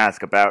was going to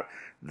ask about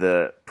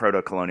the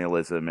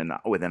proto-colonialism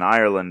within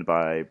Ireland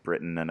by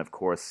Britain, and of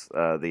course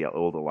the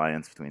old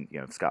alliance between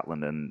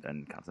Scotland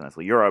and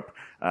continental Europe,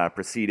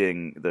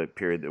 preceding the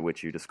period at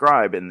which you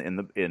describe in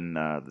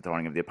the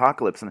dawning of the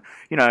apocalypse. And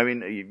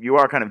you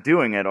are kind of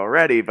doing it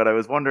already, but I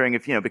was wondering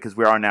if because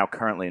we are now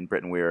currently in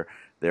Britain,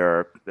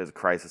 there's a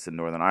crisis in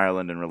Northern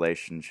Ireland in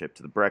relationship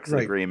to the Brexit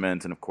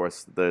agreement, and of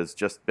course there's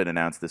just been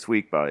announced this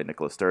week by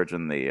Nicola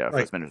Sturgeon, the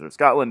First Minister of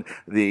Scotland,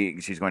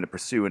 she's going to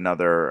pursue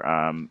another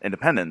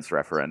independence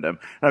referendum.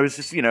 And I was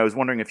just I was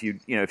wondering if you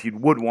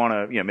would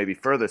want to maybe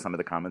further some of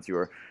the comments you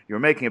were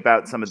making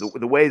about some of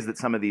the ways that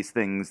some of these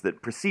things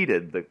that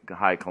preceded the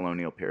high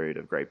colonial period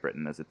of Great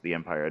Britain as the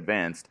empire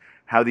advanced,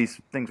 how these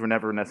things were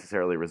never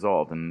necessarily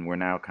resolved, and we're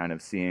now kind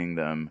of seeing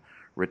them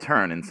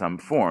return in some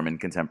form in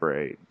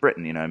contemporary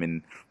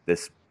Britain.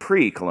 This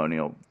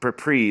pre-colonial,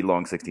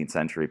 pre-long 16th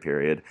century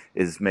period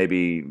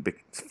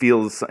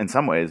feels in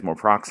some ways more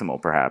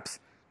proximal, perhaps,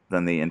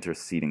 than the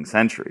interceding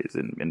centuries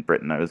in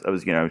Britain. I was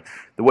the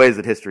ways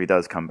that history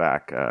does come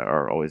back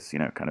are always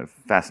kind of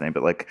fascinating,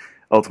 but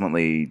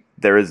ultimately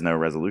there is no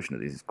resolution to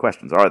these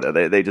questions, are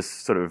there? They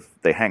just sort of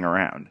hang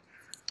around.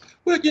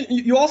 Well,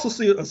 you also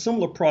see a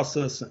similar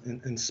process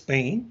in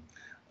Spain.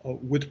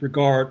 With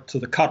regard to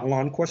the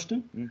Catalan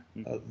question,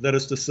 that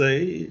is to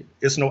say,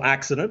 it's no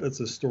accident, as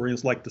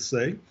historians like to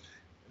say,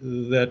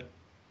 that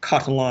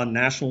Catalan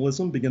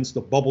nationalism begins to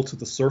bubble to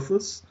the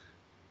surface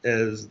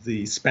as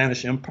the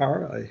Spanish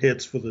Empire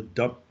heads for the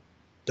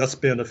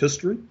dustbin of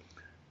history.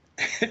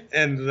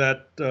 And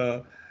that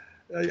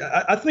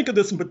I think of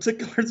this in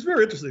particular, it's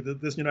very interesting,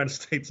 that this United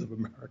States of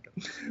America.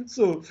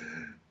 So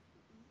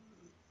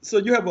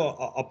you have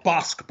a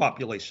Basque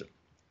population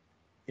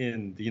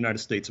in the United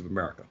States of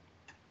America.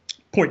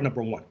 Point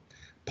number one.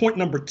 Point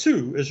number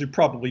two, as you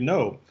probably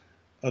know,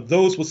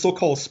 those with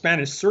so-called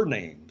Spanish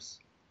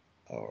surnames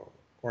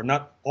are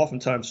not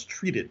oftentimes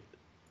treated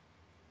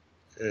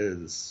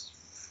as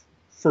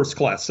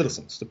first-class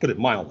citizens, to put it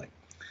mildly.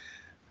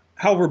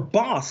 However,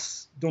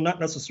 Basques do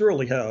not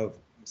necessarily have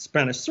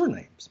Spanish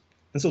surnames,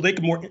 and so they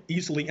can more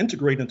easily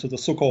integrate into the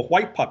so-called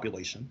white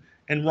population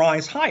and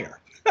rise higher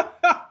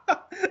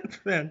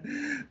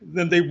than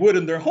they would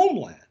in their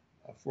homeland,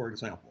 for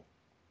example.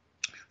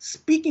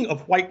 Speaking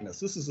of whiteness,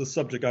 this is a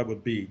subject I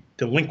would be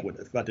delinquent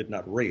if I did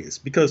not raise,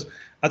 because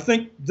I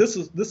think this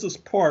is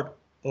part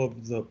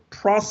of the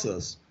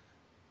process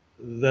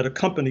that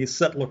accompanies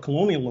settler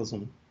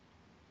colonialism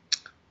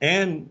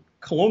and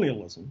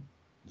colonialism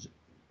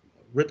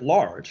writ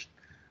large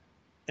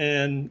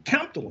and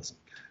capitalism.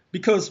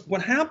 Because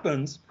what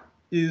happens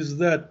is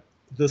that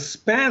the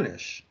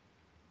Spanish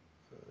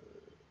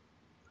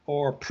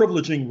are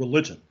privileging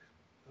religion.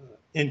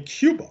 In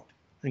Cuba,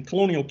 in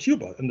colonial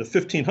Cuba in the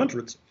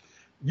 1500s,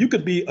 you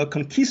could be a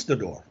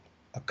conquistador,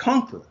 a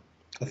conqueror,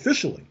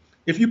 officially,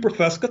 if you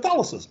profess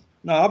Catholicism.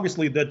 Now,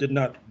 obviously, that did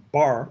not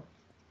bar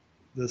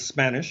the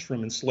Spanish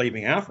from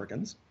enslaving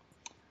Africans.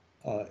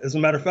 As a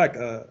matter of fact,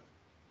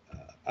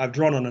 I've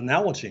drawn an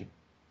analogy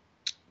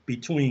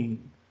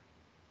between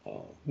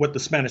what the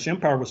Spanish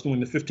Empire was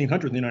doing in the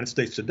 1500s in the United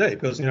States today.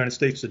 Because in the United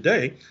States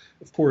today,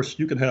 of course,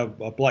 you can have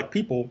black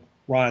people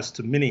rise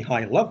to many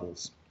high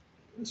levels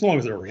as long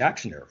as they're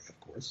reactionary, of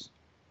course,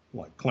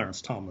 like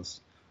Clarence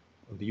Thomas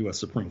of the U.S.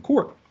 Supreme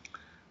Court.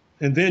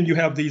 And then you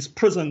have these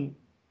prison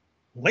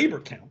labor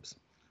camps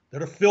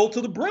that are filled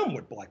to the brim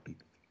with black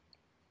people,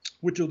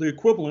 which are the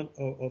equivalent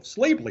of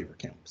slave labor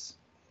camps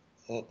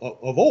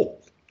of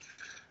old,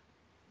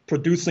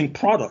 producing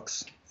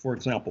products, for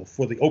example,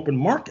 for the open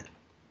market.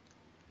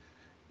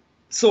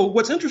 So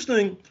what's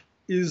interesting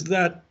is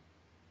that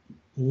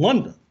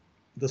London,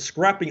 the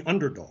scrappy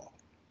underdog,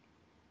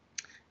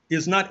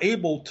 is not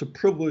able to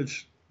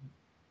privilege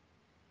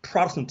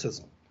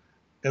Protestantism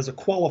as a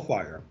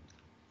qualifier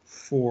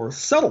for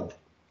settlement.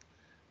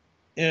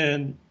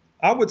 And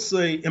I would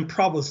say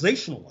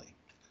improvisationally,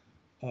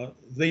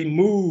 they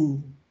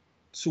move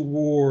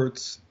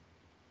towards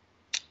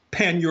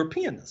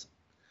pan-Europeanism.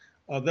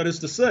 That is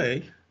to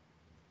say,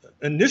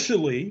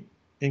 initially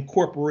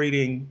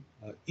incorporating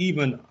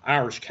even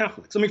Irish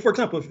Catholics. I mean, for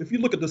example, if you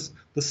look at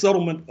the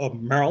settlement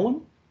of Maryland,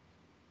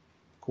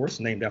 of course,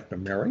 named after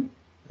Mary,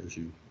 as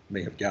you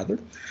may have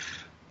gathered,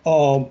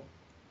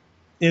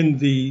 in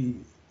the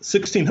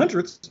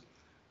 1600s,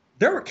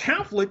 there were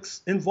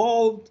Catholics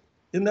involved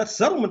in that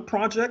settlement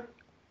project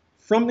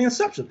from the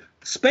inception.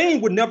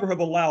 Spain would never have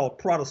allowed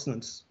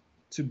Protestants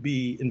to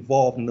be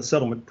involved in the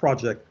settlement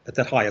project at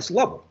that highest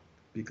level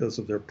because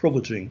of their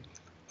privileging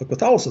of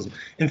Catholicism.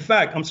 In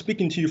fact, I'm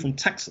speaking to you from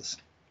Texas.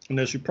 And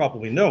as you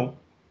probably know,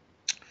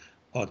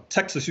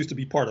 Texas used to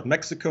be part of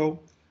Mexico.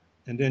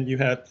 And then you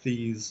had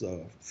these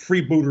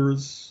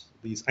freebooters,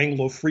 these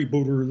Anglo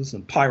freebooters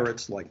and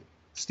pirates like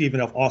Stephen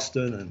F.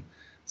 Austin and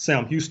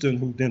Sam Houston,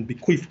 who then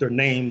bequeathed their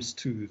names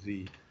to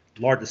the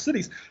largest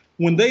cities.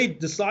 When they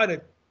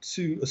decided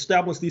to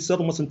establish these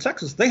settlements in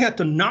Texas, they had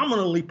to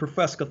nominally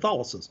profess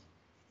Catholicism,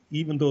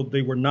 even though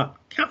they were not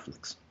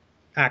Catholics,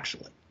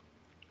 actually.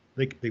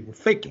 They were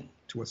faking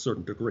to a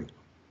certain degree.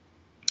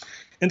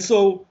 And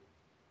so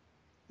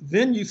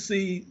then you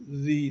see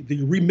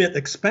the remit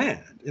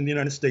expand in the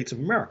United States of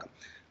America.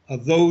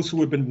 Those who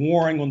had been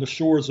warring on the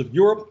shores of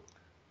Europe,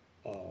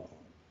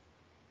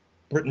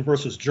 Britain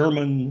versus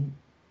German,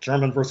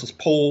 German versus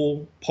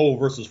Pole, Pole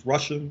versus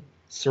Russian,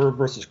 Serb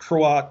versus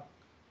Croat,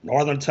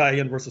 Northern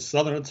Italian versus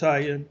Southern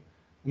Italian.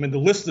 I mean, the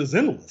list is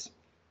endless.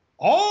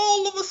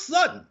 All of a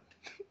sudden,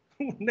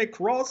 when they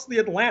cross the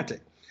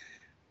Atlantic,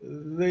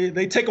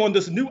 they take on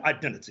this new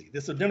identity,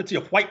 this identity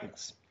of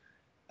whiteness.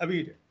 I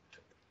mean,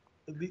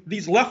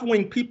 these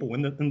left-wing people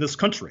in this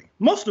country,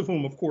 most of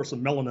whom, of course, are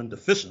melanin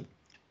deficient,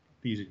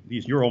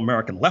 these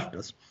Euro-American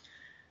leftists,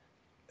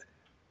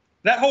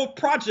 that whole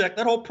project,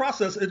 that whole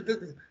process,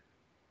 it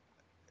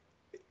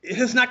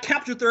has not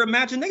captured their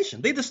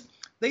imagination.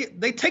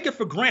 They take it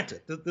for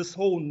granted, this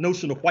whole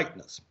notion of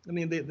whiteness. I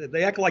mean,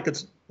 they act like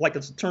it's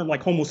a term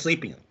like Homo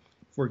sapien,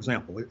 for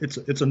example.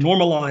 It's a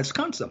normalized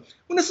concept.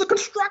 When it's a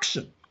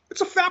construction, it's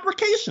a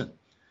fabrication.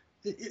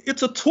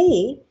 It's a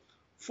tool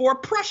for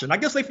oppression. I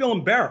guess they feel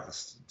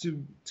embarrassed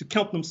to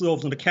count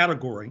themselves in a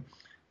category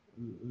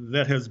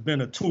that has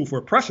been a tool for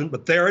oppression,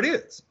 but there it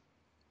is.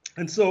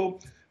 And so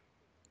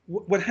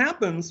what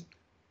happens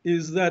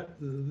is that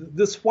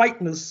this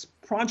whiteness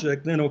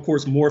project then, of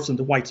course, morphs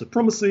into white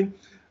supremacy.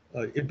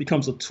 It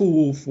becomes a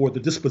tool for the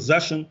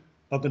dispossession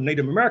of the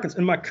Native Americans.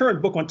 In my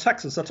current book on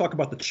Texas, I talk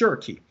about the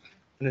Cherokee,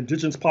 an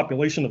indigenous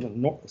population of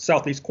the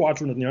southeast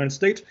quadrant of the United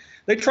States.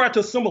 They tried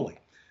to assimilate.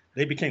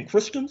 They became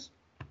Christians.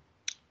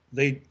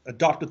 They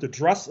adopted the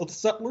dress of the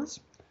settlers.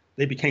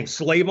 They became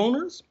slave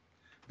owners.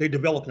 They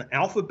developed an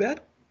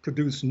alphabet,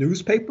 produced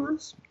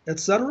newspapers,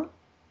 etc.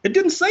 It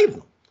didn't save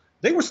them.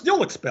 They were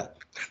still expelled.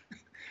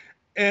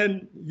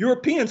 And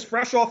Europeans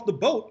fresh off the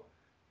boat,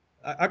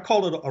 I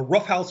call it a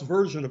roughhouse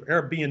version of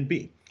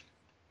Airbnb,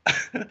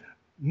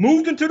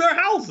 moved into their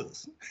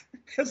houses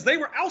because they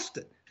were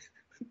ousted,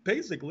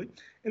 basically.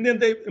 And then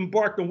they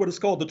embarked on what is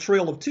called the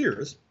Trail of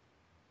Tears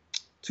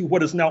to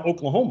what is now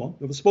Oklahoma.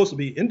 It was supposed to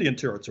be Indian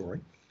territory.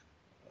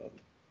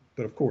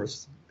 But of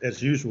course,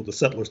 as usual, the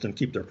settlers didn't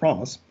keep their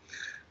promise.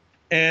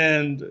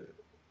 And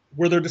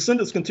where their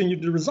descendants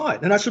continued to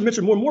reside. And I should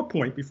mention one more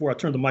point before I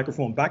turn the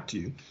microphone back to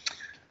you,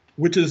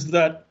 which is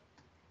that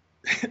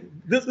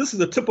this is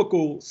a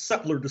typical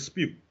settler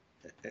dispute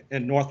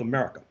in North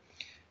America.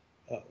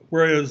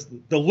 Whereas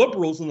the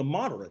liberals and the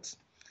moderates,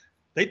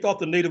 they thought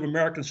the Native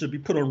Americans should be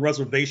put on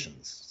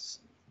reservations,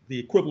 the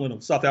equivalent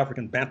of South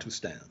African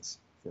Bantustans,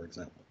 for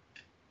example.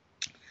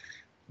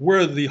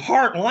 Where the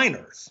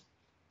hardliners,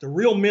 the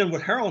real men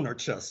with hair on their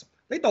chests,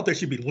 they thought they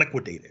should be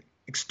liquidated,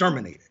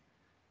 exterminated.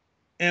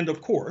 And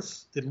of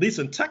course, at least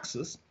in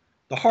Texas,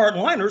 the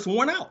hardliners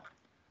won out.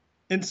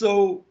 And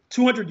so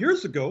 200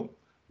 years ago,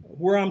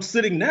 where I'm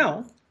sitting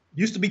now,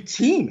 used to be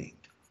teeming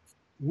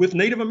with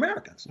Native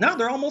Americans. Now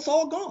they're almost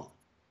all gone.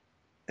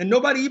 And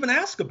nobody even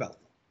asks about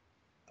them.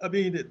 I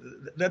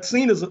mean, that's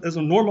seen as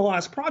a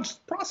normalized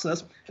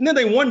process. And then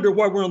they wonder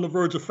why we're on the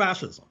verge of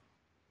fascism.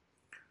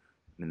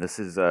 And this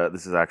is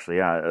actually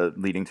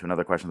leading to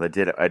another question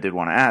that I did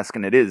want to ask,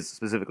 and it is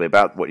specifically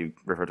about what you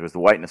refer to as the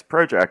whiteness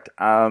project.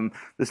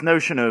 This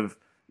notion of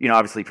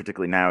obviously,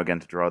 particularly now, again,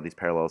 to draw these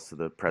parallels to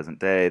the present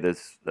day,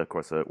 there's, of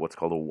course, what's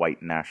called a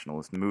white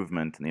nationalist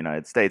movement in the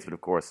United States. But,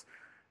 of course,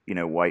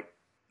 white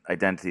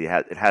identity,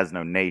 it has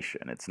no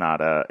nation. It's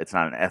not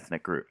an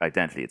ethnic group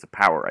identity. It's a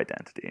power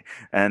identity.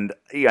 And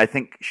I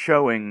think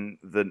showing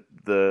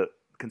the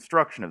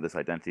construction of this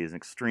identity is an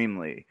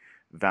extremely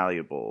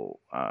valuable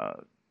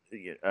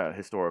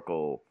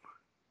historical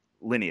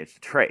lineage to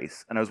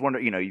trace. And I was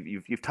wondering,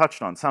 you've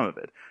touched on some of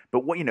it,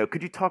 but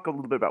could you talk a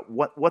little bit about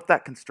what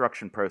that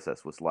construction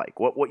process was like?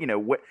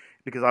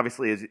 Because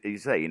obviously, as you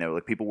say,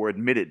 like people were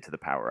admitted to the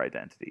power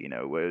identity.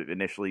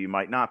 Initially you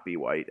might not be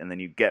white, and then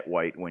you get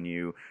white when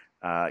you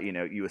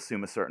you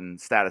assume a certain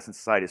status in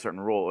society, a certain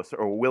role,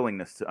 or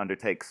willingness to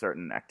undertake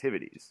certain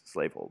activities,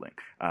 slaveholding,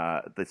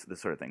 this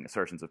sort of thing,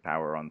 assertions of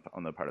power on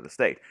the part of the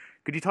state.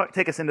 Could you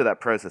take us into that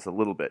process a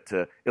little bit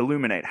to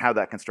illuminate how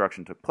that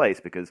construction took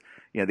place? Because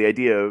the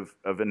idea of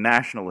a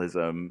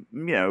nationalism,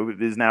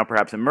 is now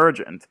perhaps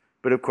emergent,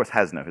 but of course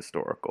has no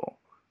historical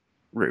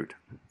root.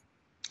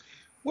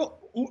 Well,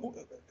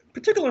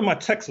 particularly in my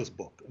Texas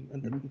book,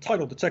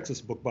 entitled The Texas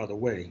Book, by the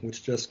way,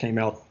 which just came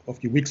out a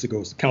few weeks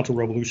ago, is the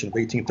Counter-Revolution of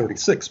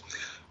 1836.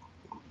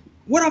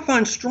 What I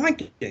find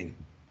striking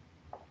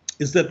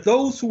is that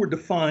those who were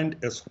defined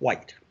as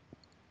white,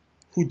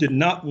 who did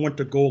not want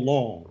to go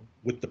along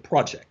with the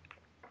project,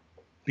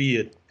 be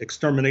it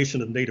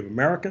extermination of Native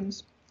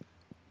Americans,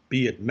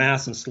 be it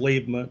mass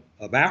enslavement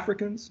of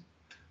Africans,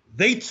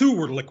 they too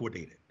were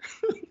liquidated,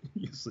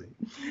 you see.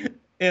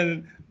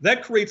 And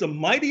that creates a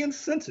mighty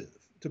incentive,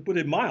 to put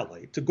it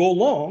mildly, to go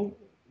along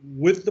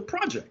with the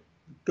project,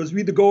 because you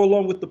either go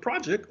along with the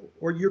project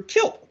or you're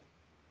killed.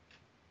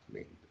 I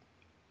mean,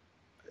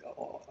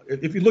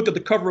 if you look at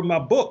the cover of my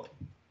book,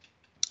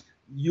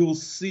 you'll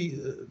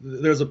see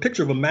there's a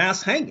picture of a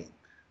mass hanging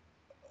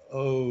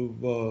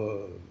of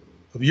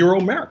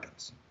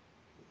Euro-Americans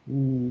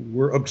who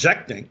were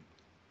objecting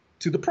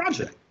to the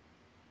project.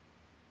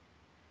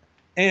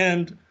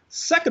 And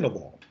second of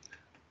all,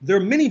 there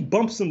are many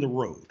bumps in the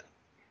road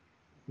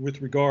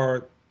with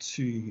regard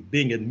to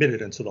being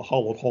admitted into the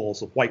hallowed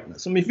halls of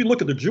whiteness. I mean, if you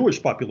look at the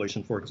Jewish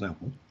population, for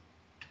example,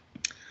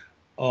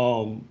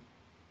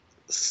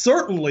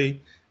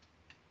 certainly,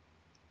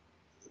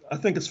 I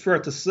think it's fair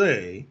to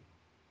say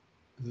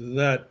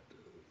that,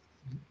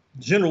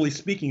 generally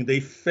speaking, they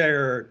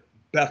fared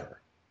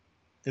better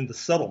in the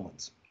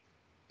settlements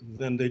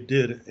than they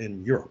did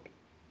in Europe,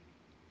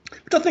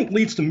 which I think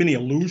leads to many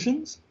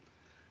illusions.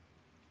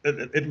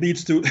 It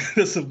leads to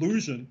this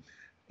illusion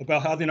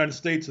about how the United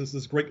States is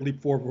this great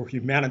leap forward for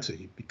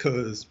humanity,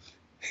 because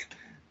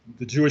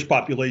the Jewish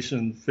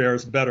population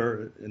fares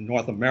better in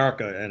North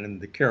America and in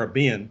the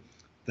Caribbean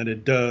than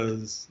it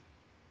does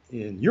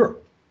in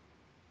Europe.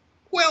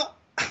 Well,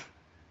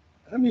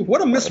 I mean,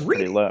 what a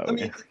misreading. Low, I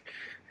mean,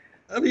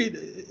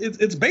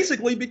 it's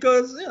basically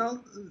because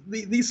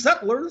these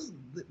settlers,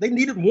 they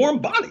needed warm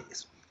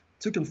bodies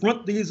to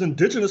confront these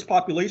indigenous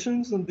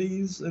populations and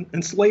these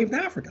enslaved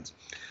Africans.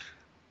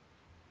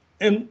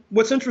 And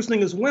what's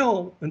interesting as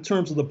well, in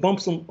terms of the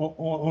bumps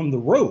on the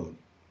road,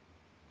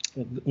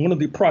 one of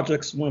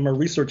my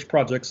research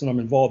projects that I'm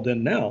involved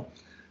in now,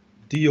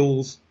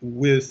 deals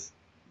with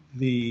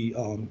the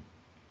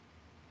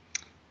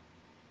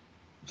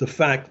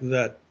fact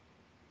that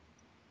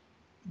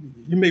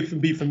you may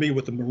be familiar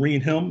with the Marine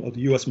hymn of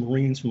the U.S.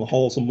 Marines, from the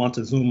halls of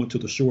Montezuma to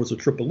the shores of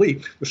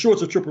Tripoli. The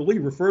shores of Tripoli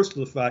refers to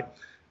the fact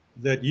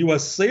that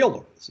U.S.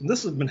 sailors, and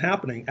this has been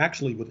happening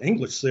actually with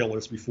English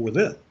sailors before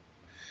then,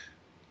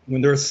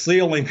 when they're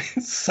sailing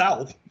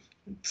south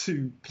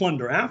to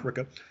plunder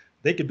Africa,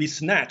 they could be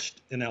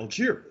snatched in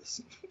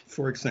Algiers,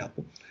 for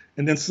example,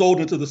 and then sold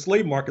into the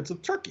slave markets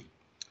of Turkey.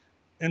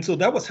 And so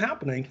that was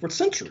happening for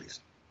centuries.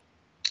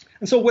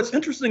 And so what's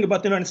interesting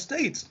about the United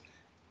States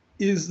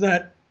is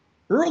that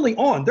early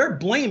on, they're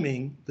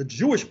blaming the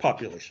Jewish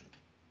population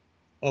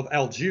of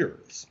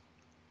Algiers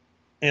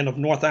and of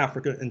North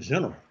Africa in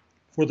general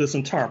for this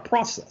entire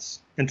process,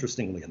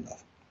 interestingly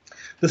enough.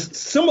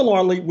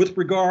 Similarly, with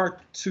regard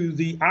to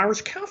the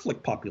Irish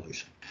Catholic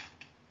population,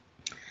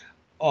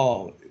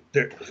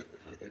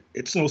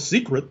 it's no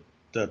secret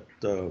that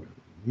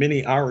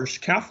many Irish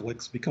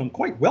Catholics become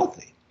quite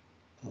wealthy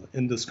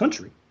in this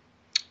country,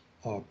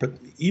 but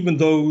even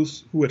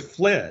those who had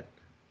fled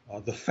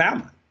the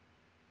famine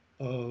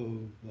of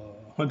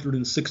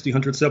 160,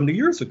 170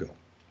 years ago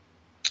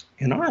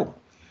in Ireland.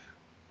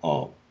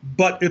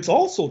 But it's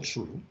also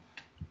true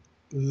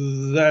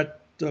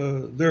that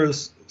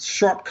there's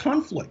sharp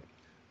conflict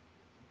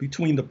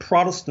between the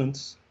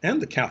Protestants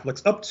and the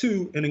Catholics, up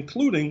to and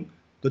including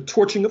the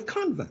torching of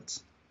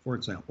convents, for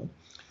example,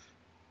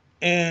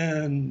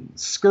 and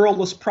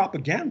scurrilous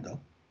propaganda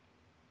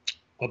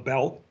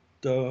about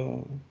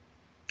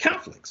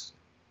Catholics,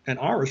 and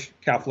Irish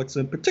Catholics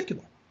in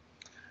particular.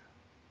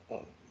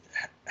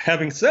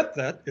 Having said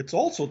that, it's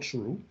also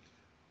true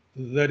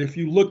that if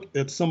you look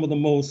at some of the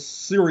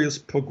most serious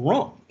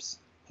pogroms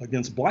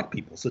against Black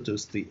people, such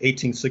as the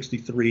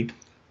 1863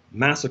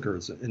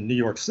 massacres in New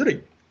York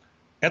City,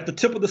 at the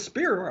tip of the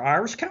spear are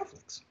Irish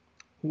Catholics,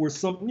 who were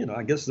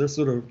I guess they're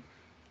sort of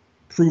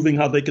proving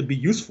how they could be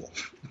useful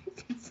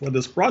for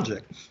this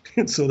project.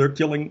 And so they're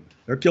killing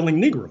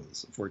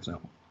Negroes, for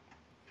example.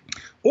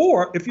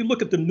 Or if you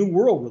look at the New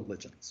World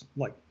religions,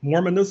 like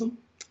Mormonism,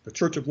 the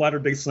Church of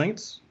Latter-day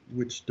Saints,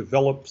 which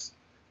develops,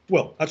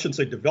 well, I shouldn't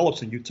say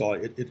develops in Utah,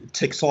 it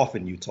takes off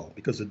in Utah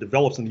because it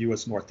develops in the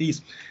U.S.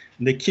 Northeast,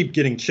 and they keep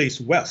getting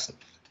chased west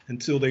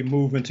until they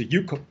move into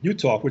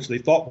Utah, which they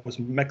thought was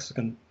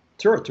Mexican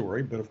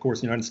territory, but of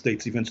course the United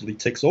States eventually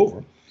takes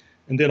over.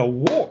 And then a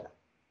war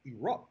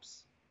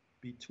erupts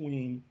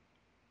between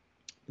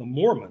the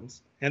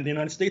Mormons and the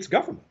United States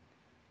government.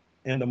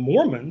 And the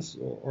Mormons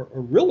are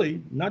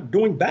really not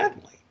doing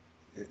badly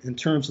in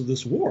terms of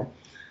this war.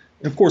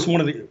 And of course,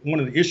 one of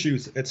the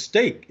issues at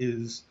stake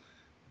is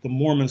the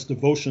Mormons'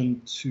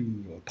 devotion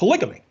to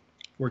polygamy,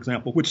 for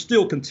example, which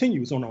still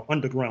continues on an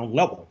underground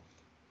level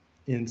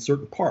in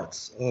certain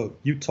parts of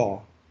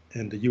Utah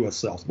and the U.S.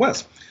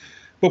 Southwest.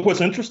 But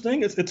what's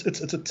interesting is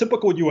it's a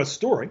typical U.S.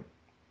 story,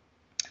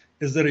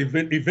 is that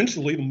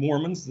eventually the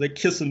Mormons, they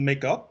kiss and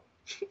make up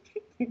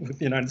with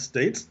the United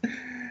States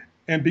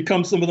and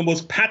become some of the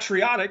most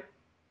patriotic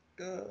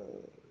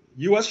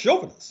U.S.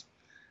 chauvinists.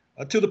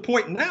 To the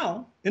point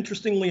now,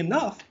 interestingly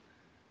enough,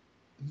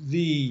 the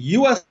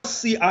U.S.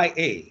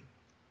 CIA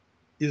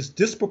is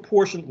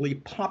disproportionately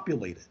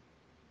populated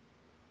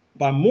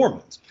by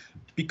Mormons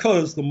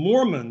because the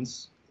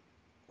Mormons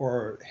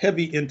are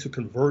heavy into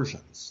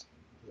conversions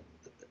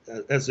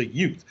as a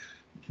youth.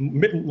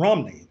 Mitt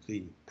Romney,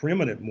 the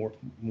preeminent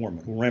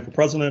Mormon who ran for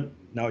president,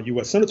 now a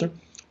U.S. senator,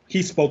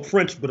 he spoke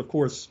French, but of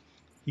course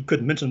he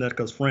couldn't mention that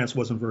because France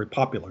wasn't very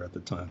popular at the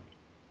time.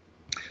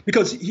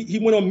 Because he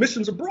went on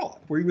missions abroad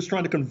where he was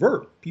trying to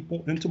convert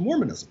people into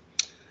Mormonism.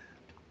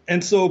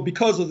 And so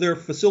because of their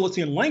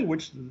facility in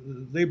language,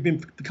 they've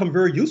become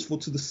very useful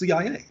to the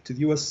CIA, to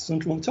the U.S.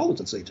 Central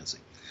Intelligence Agency.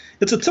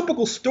 It's a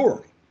typical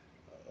story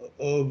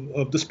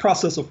of this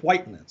process of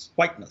whiteness,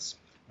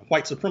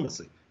 white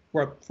supremacy,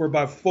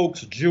 whereby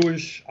folks,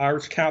 Jewish,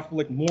 Irish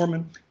Catholic,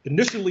 Mormon,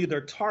 initially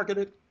they're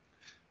targeted.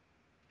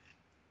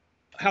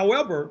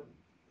 However,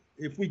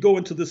 if we go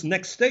into this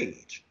next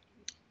stage,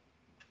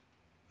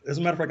 as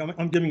a matter of fact,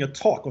 I'm giving a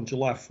talk on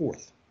July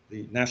 4th,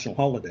 the national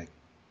holiday,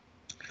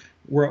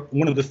 where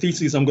one of the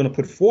theses I'm going to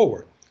put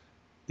forward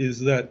is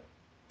that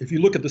if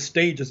you look at the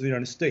stages of the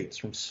United States,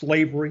 from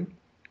slavery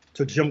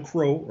to Jim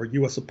Crow or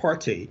U.S.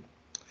 apartheid,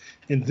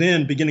 and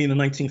then beginning in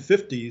the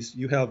 1950s,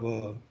 you have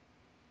a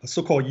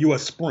so-called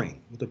U.S.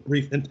 Spring with a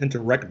brief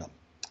interregnum,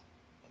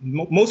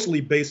 mostly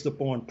based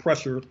upon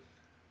pressure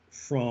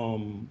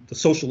from the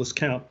socialist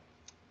camp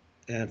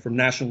and from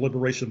national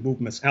liberation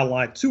movements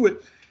allied to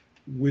it,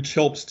 which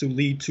helps to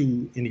lead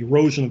to an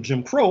erosion of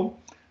Jim Crow.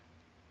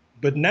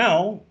 But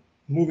now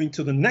moving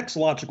to the next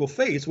logical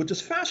phase, which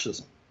is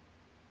fascism,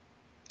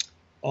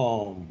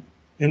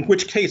 in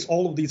which case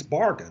all of these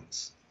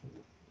bargains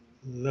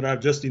that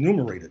I've just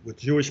enumerated with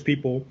Jewish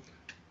people,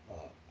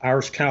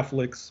 Irish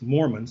Catholics,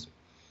 Mormons,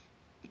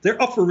 they're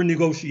up for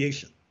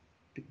renegotiation.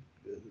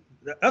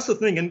 That's the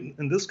thing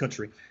in this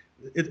country.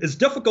 It's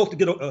difficult to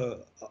get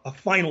a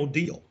final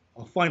deal,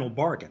 a final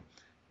bargain.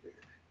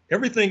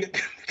 Everything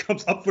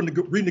comes up for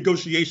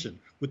renegotiation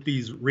with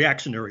these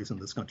reactionaries in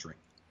this country.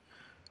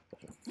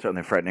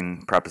 Certainly a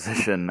frightening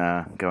proposition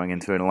going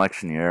into an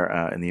election year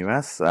in the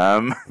U.S.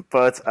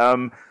 But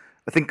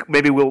I think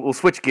maybe we'll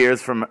switch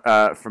gears from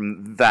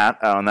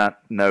that on that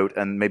note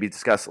and maybe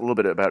discuss a little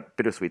bit about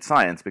Bittersweet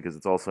Science, because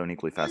it's also an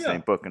equally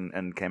fascinating book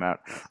and came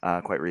out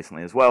quite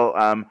recently as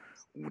well.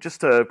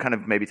 Just to kind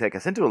of maybe take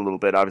us into a little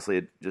bit,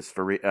 obviously, just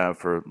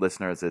for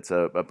listeners, it's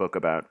a book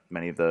about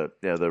many of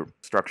the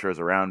structures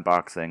around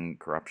boxing,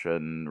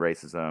 corruption,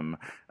 racism,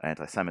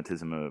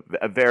 anti-Semitism,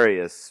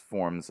 various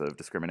forms of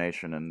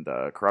discrimination and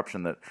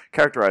corruption that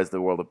characterize the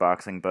world of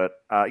boxing. But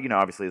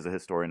obviously, as a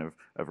historian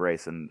of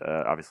race and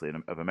obviously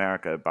of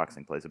America,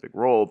 boxing plays a big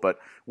role. But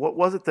what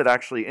was it that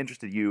actually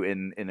interested you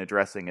in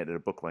addressing it at a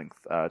book length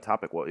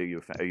topic? Are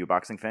you a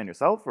boxing fan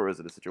yourself, or is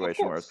it a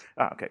situation where?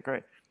 Okay,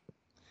 great.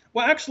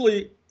 Well,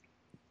 actually,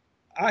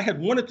 I had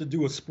wanted to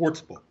do a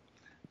sports book,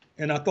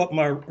 and I thought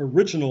my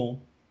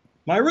original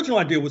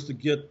idea was to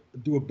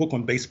do a book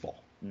on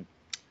baseball,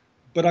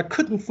 but I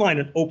couldn't find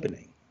an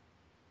opening.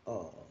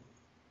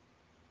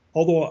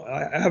 Although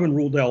I haven't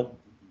ruled out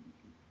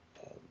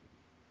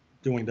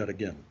doing that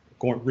again,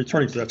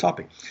 returning to that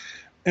topic,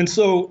 and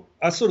so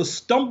I sort of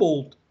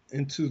stumbled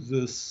into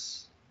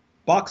this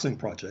boxing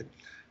project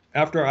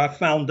after I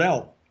found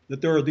out that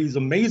there are these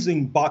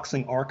amazing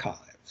boxing archives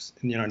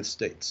in the United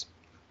States.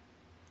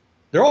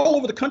 They're all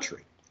over the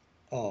country.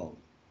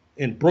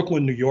 In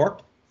Brooklyn, New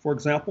York, for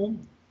example,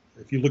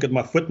 if you look at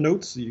my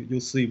footnotes,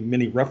 you'll see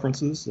many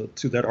references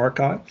to that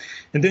archive.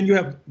 And then you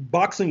have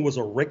boxing was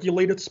a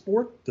regulated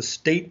sport. The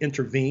state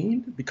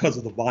intervened because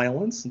of the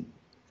violence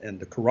and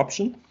the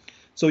corruption.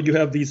 So you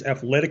have these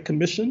athletic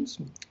commissions.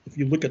 If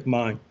you look at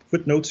my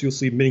footnotes, you'll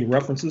see many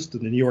references to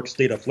the New York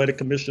State Athletic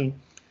Commission,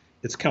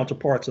 its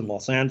counterparts in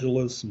Los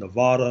Angeles,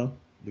 Nevada,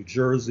 New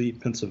Jersey,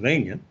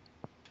 Pennsylvania.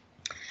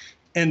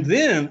 And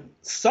then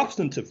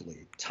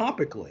substantively,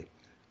 topically,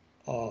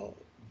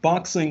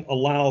 boxing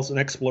allows an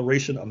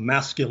exploration of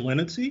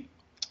masculinity,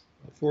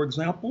 for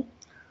example,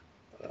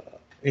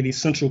 an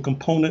essential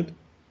component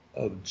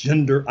of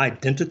gender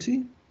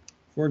identity,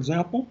 for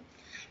example,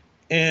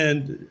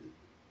 and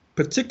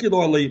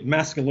particularly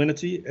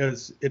masculinity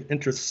as it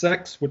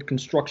intersects with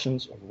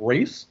constructions of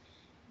race,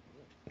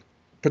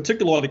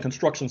 particularly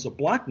constructions of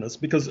blackness,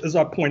 because as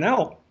I point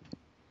out,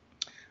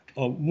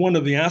 one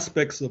of the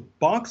aspects of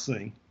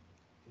boxing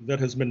that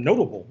has been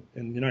notable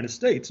in the United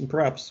States, and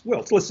perhaps,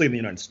 well, let's say in the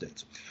United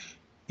States,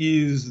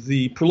 is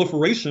the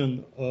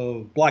proliferation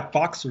of black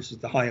boxers at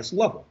the highest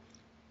level.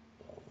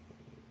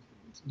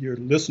 Your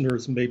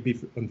listeners may be,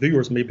 and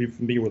viewers may be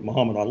familiar with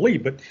Muhammad Ali,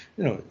 but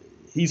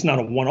he's not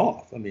a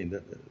one-off. I mean,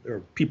 there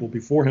are people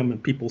before him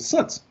and people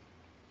since.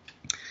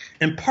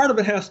 And part of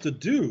it has to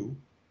do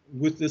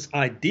with this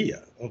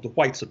idea of the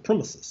white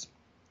supremacists,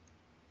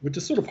 which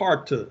is sort of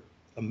hard to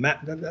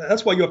imagine.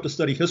 That's why you have to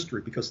study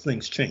history, because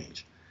things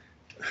change.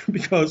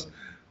 Because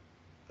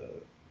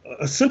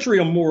a century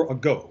or more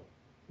ago,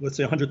 let's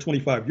say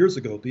 125 years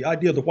ago, the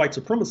idea of the white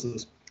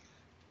supremacists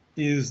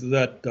is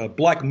that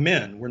black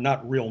men were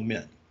not real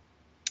men.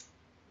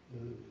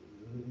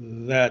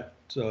 That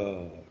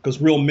because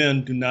real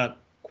men do not,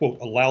 quote,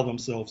 allow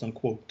themselves,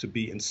 unquote, to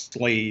be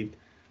enslaved,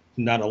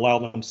 do not allow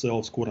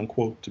themselves, quote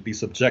unquote, to be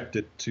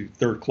subjected to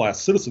third-class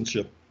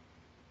citizenship.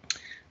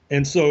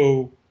 And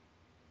so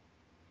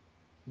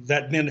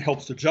that then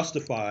helps to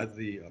justify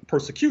the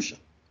persecution,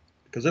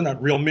 because they're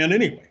not real men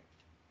anyway.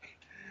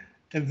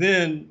 And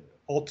then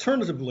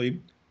alternatively,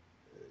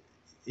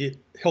 it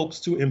helps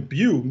to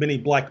imbue many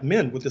black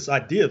men with this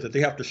idea that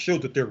they have to show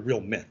that they're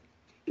real men,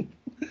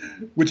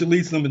 which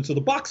leads them into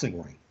the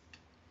boxing ring,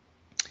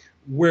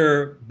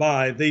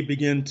 whereby they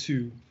begin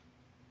to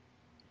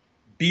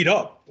beat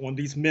up on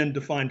these men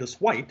defined as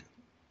white,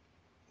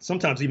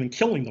 sometimes even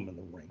killing them in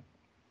the ring,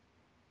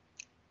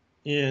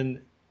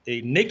 in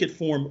a naked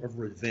form of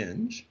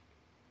revenge,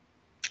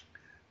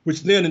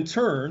 which then in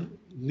turn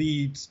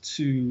leads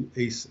to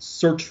a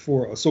search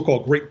for a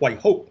so-called Great White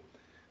Hope,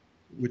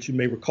 which you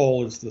may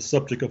recall is the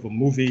subject of a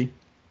movie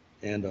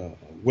and a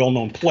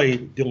well-known play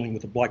dealing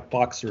with a black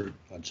boxer,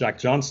 Jack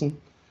Johnson,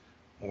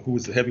 who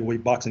was the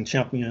heavyweight boxing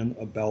champion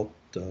about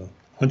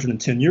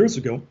 110 years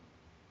ago.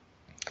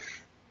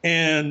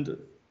 And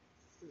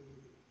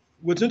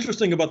what's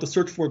interesting about the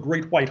search for a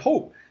Great White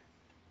Hope,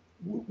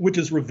 which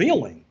is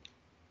revealing,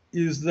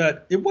 is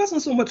that it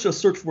wasn't so much a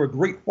search for a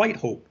great white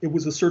hope, it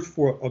was a search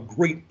for a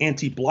great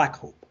anti-black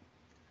hope.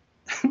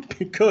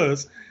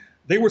 Because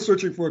they were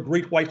searching for a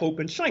great white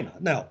hope in China.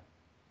 Now,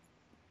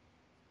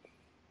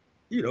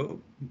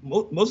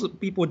 most of the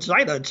people in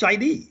China are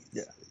Chinese.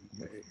 Yeah.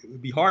 It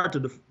would be hard to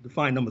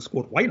define them as,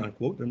 quote, white,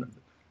 unquote.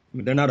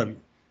 They're not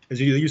as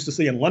you used to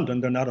say in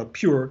London, they're not a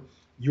pure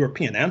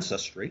European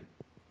ancestry.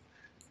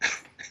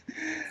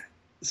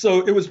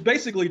 So it was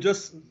basically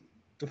just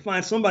to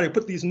find somebody to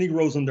put these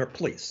Negroes in their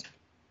place.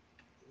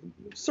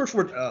 Search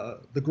for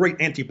the great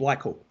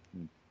anti-black hope.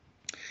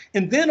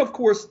 And then, of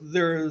course,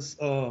 there's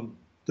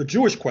the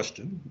Jewish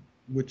question,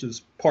 which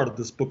is part of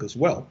this book as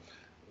well,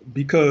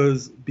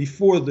 because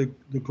before the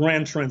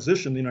grand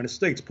transition in the United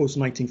States,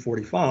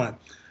 post-1945,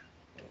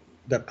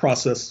 that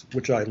process,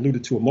 which I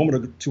alluded to a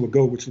moment or two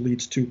ago, which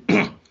leads to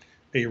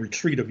a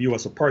retreat of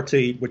U.S.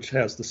 apartheid, which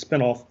has the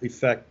spinoff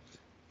effect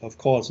of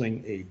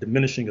causing a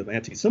diminishing of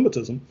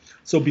anti-Semitism.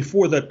 So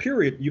before that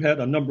period, you had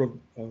a number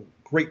of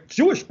great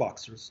Jewish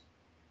boxers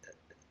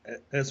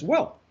as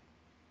well.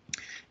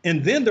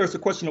 And then there's the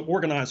question of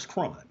organized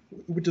crime,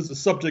 which is a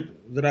subject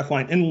that I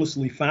find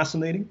endlessly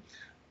fascinating.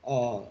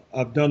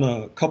 I've done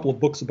a couple of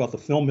books about the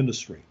film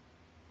industry,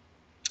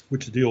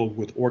 which deal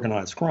with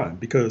organized crime,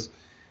 because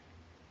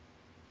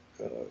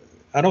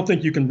I don't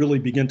think you can really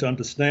begin to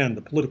understand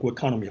the political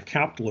economy of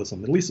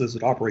capitalism, at least as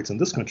it operates in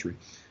this country,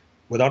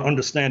 without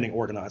understanding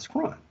organized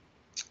crime.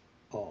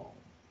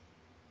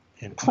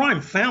 And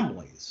crime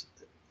families,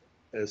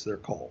 as they're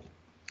called,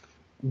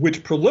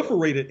 which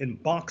proliferated in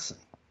boxing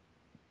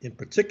in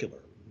particular.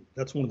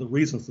 That's one of the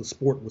reasons the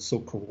sport was so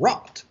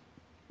corrupt,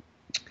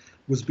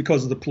 was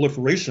because of the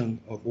proliferation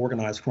of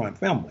organized crime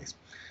families.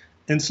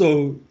 And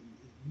so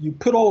you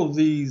put all of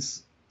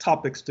these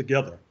topics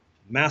together,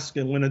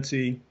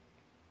 masculinity,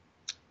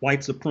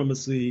 white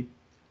supremacy,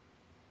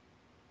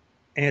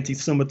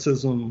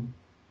 anti-Semitism,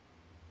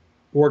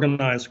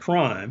 organized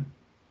crime,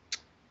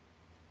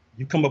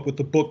 you come up with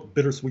the book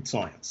Bittersweet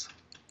Science.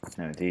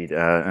 Indeed,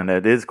 and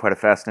it is quite a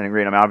fascinating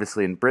read. I mean,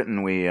 obviously in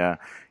Britain, we,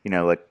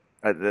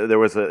 there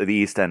was the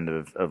East End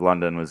of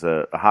London was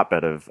a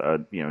hotbed of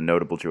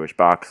notable Jewish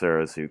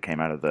boxers who came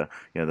out of the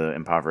the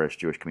impoverished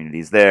Jewish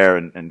communities there,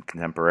 and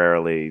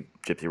contemporarily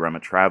Gypsy Roma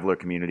traveler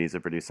communities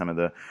have produced some of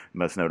the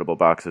most notable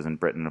boxers in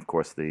Britain. Of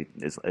course, the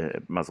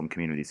Muslim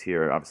communities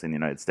here, obviously in the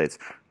United States,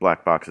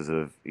 black boxers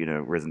have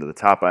risen to the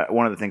top.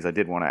 One of the things I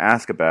did want to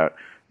ask about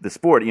the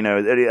sport,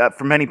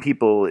 for many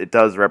people, it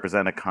does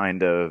represent a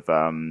kind of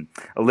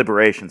a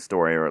liberation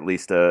story, or at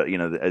least,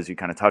 as you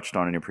kind of touched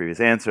on in your previous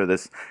answer,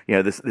 this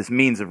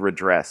means of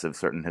redress of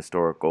certain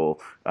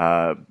historical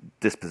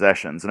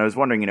dispossessions. And I was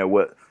wondering,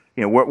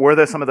 were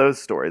there some of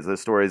those stories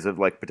of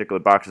like particular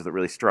boxers that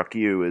really struck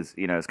you as,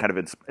 as kind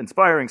of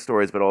inspiring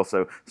stories, but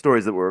also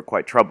stories that were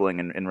quite troubling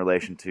in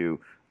relation to,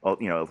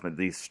 ultimately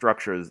these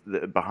structures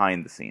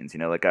behind the scenes,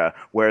 like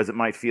whereas it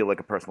might feel like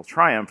a personal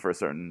triumph for a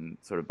certain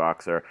sort of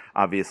boxer,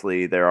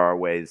 obviously there are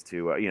ways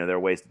to, there are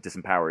ways to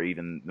disempower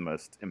even the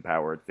most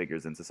empowered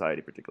figures in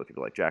society, particularly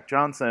people like Jack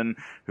Johnson,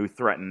 who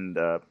threatened,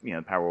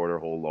 power order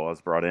whole laws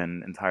brought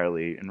in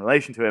entirely in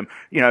relation to him.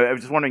 I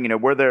was just wondering,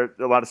 were there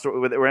a lot of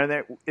stories,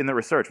 in the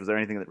research, was there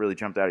anything that really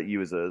jumped out at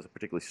you as a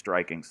particularly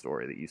striking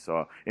story that you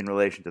saw in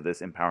relation to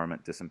this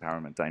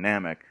empowerment-disempowerment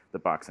dynamic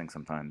that boxing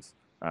sometimes,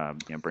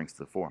 brings to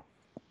the fore?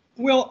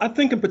 Well, I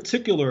think in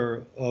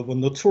particular of a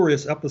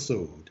notorious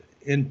episode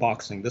in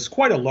boxing that's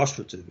quite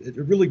illustrative. It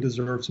really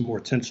deserves more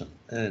attention.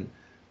 And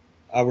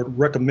I would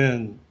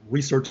recommend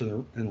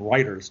researchers and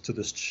writers to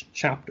this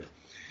chapter.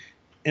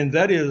 And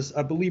that is,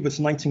 I believe it's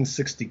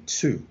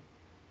 1962,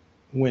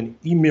 when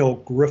Emil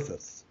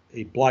Griffith,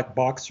 a black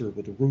boxer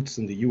with roots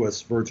in the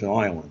U.S. Virgin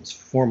Islands,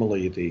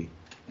 formerly the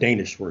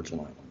Danish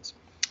Virgin Islands,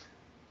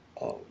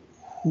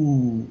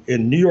 who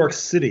in New York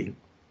City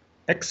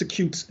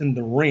executes in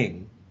the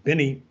ring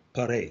Benny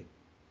Paret,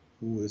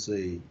 who is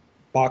a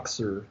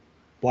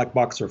black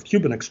boxer of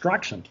Cuban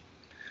extraction,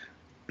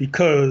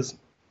 because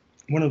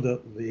one of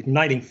the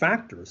igniting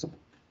factors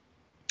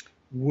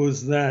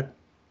was that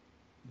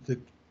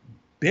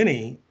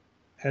Benny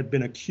had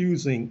been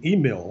accusing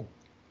Emil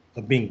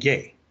of being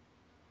gay,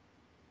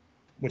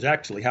 which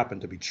actually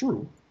happened to be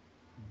true,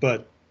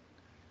 but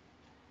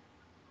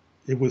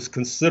it was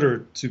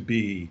considered to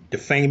be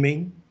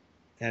defaming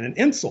and an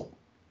insult.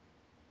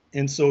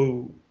 And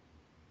so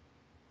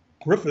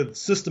Griffith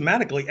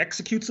systematically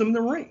executes him in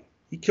the ring.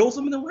 He kills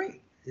him in the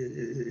ring.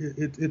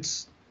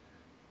 It's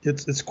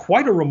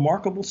quite a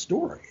remarkable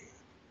story.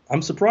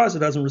 I'm surprised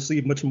it hasn't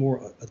received much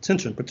more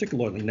attention,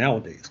 particularly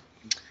nowadays.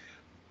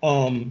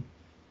 Then,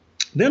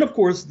 of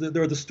course,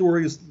 there are the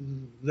stories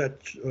that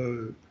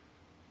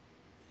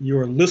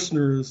your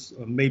listeners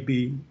may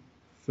be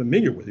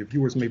familiar with, your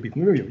viewers may be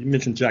familiar. You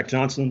mentioned Jack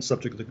Johnson,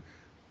 subject of the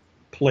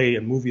play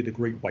and movie The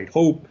Great White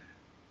Hope,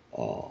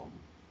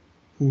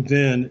 who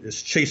then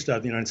is chased out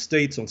of the United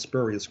States on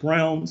spurious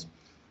grounds.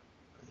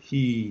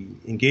 He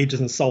engages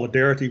in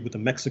solidarity with the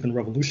Mexican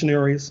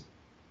revolutionaries,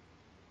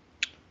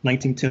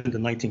 1910 to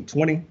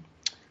 1920.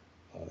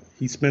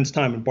 He spends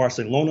time in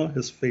Barcelona,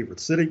 his favorite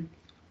city.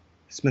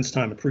 He spends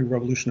time in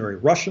pre-revolutionary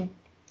Russia.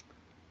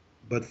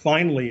 But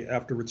finally,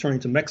 after returning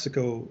to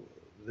Mexico,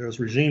 there's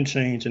regime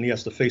change and he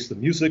has to face the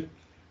music.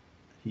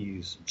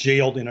 He's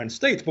jailed in the United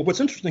States. But what's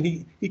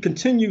interesting, he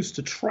continues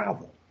to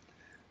travel.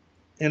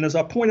 And as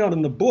I point out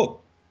in the book,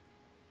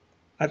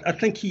 I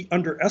think he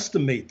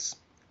underestimates,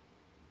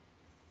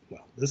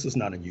 well, this is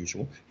not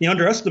unusual, he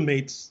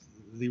underestimates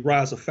the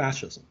rise of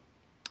fascism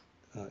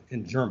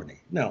in Germany.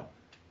 Now,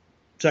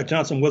 Jack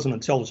Johnson was an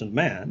intelligent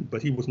man,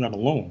 but he was not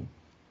alone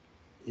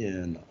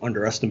in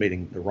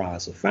underestimating the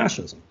rise of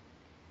fascism.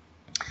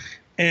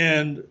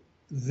 And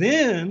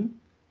then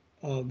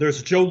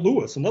there's Joe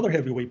Louis, another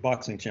heavyweight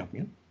boxing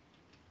champion,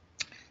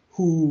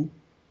 who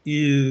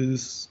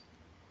is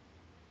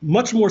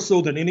much more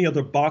so than any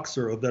other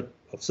boxer of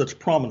such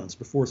prominence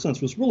before or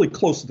since, was really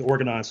close to the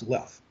organized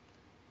left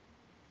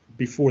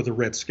before the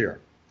Red Scare,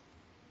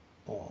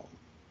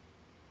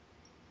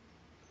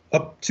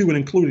 up to and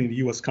including the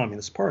U.S.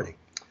 Communist Party.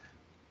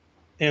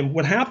 And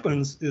what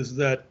happens is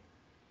that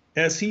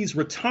as he's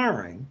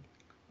retiring,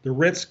 the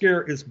Red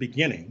Scare is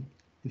beginning,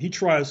 and he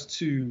tries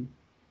to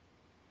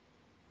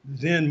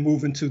then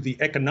move into the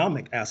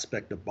economic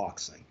aspect of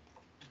boxing.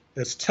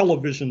 As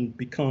television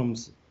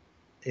becomes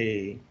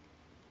a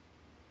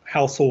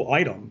household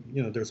item,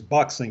 there's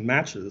boxing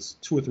matches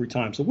 2 or 3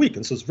 times a week.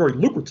 And so it's very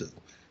lucrative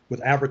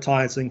with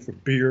advertising for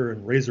beer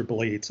and razor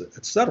blades,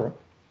 et cetera.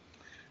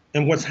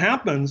 And what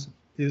happens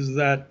is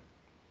that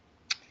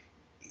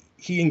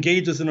he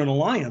engages in an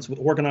alliance with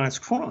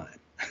organized crime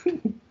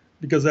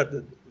because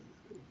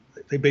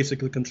they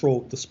basically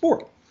control the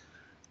sport.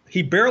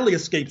 He barely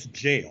escapes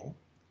jail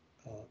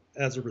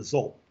as a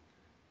result.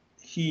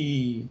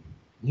 He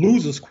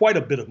loses quite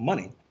a bit of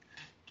money.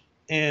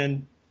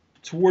 And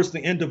towards the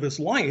end of his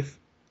life,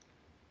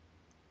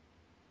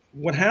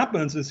 what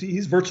happens is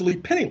he's virtually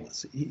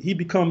penniless. He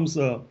becomes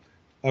a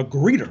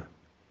greeter.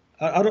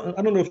 I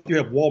don't know if you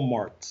have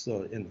Walmarts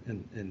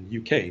in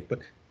UK, but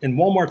in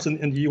Walmarts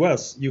in the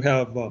US, you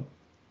have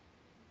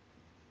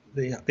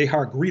they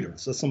hire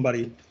greeters. So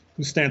somebody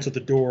who stands at the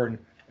door, and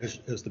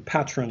as the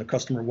patron, the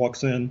customer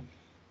walks in,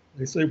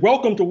 they say,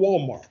 "Welcome to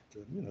Walmart."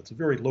 It's a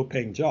very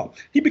low-paying job.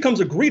 He becomes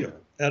a greeter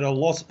at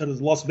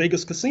his Las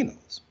Vegas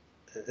casinos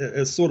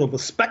as sort of a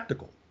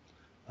spectacle.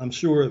 I'm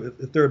sure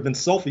if there had been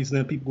selfies,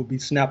 then people would be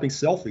snapping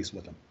selfies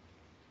with him.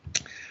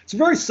 It's a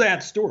very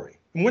sad story.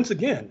 And once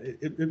again,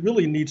 it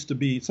really needs to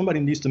be, somebody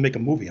needs to make a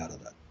movie out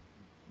of that.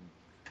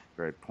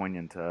 Very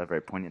poignant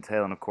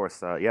tale. And of course,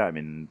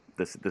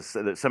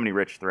 there's so many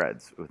rich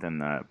threads within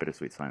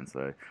Bittersweet Science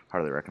that I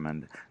heartily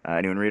recommend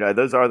anyone read.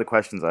 Those are the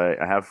questions I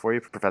have for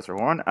you, Professor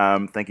Horne.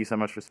 Thank you so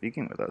much for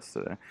speaking with us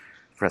today.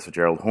 Professor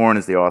Gerald Horne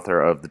is the author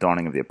of The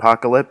Dawning of the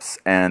Apocalypse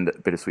and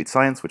Bittersweet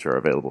Science, which are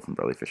available from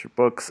Burley Fisher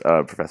Books.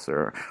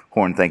 Professor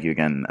Horne, thank you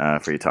again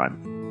for your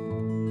time.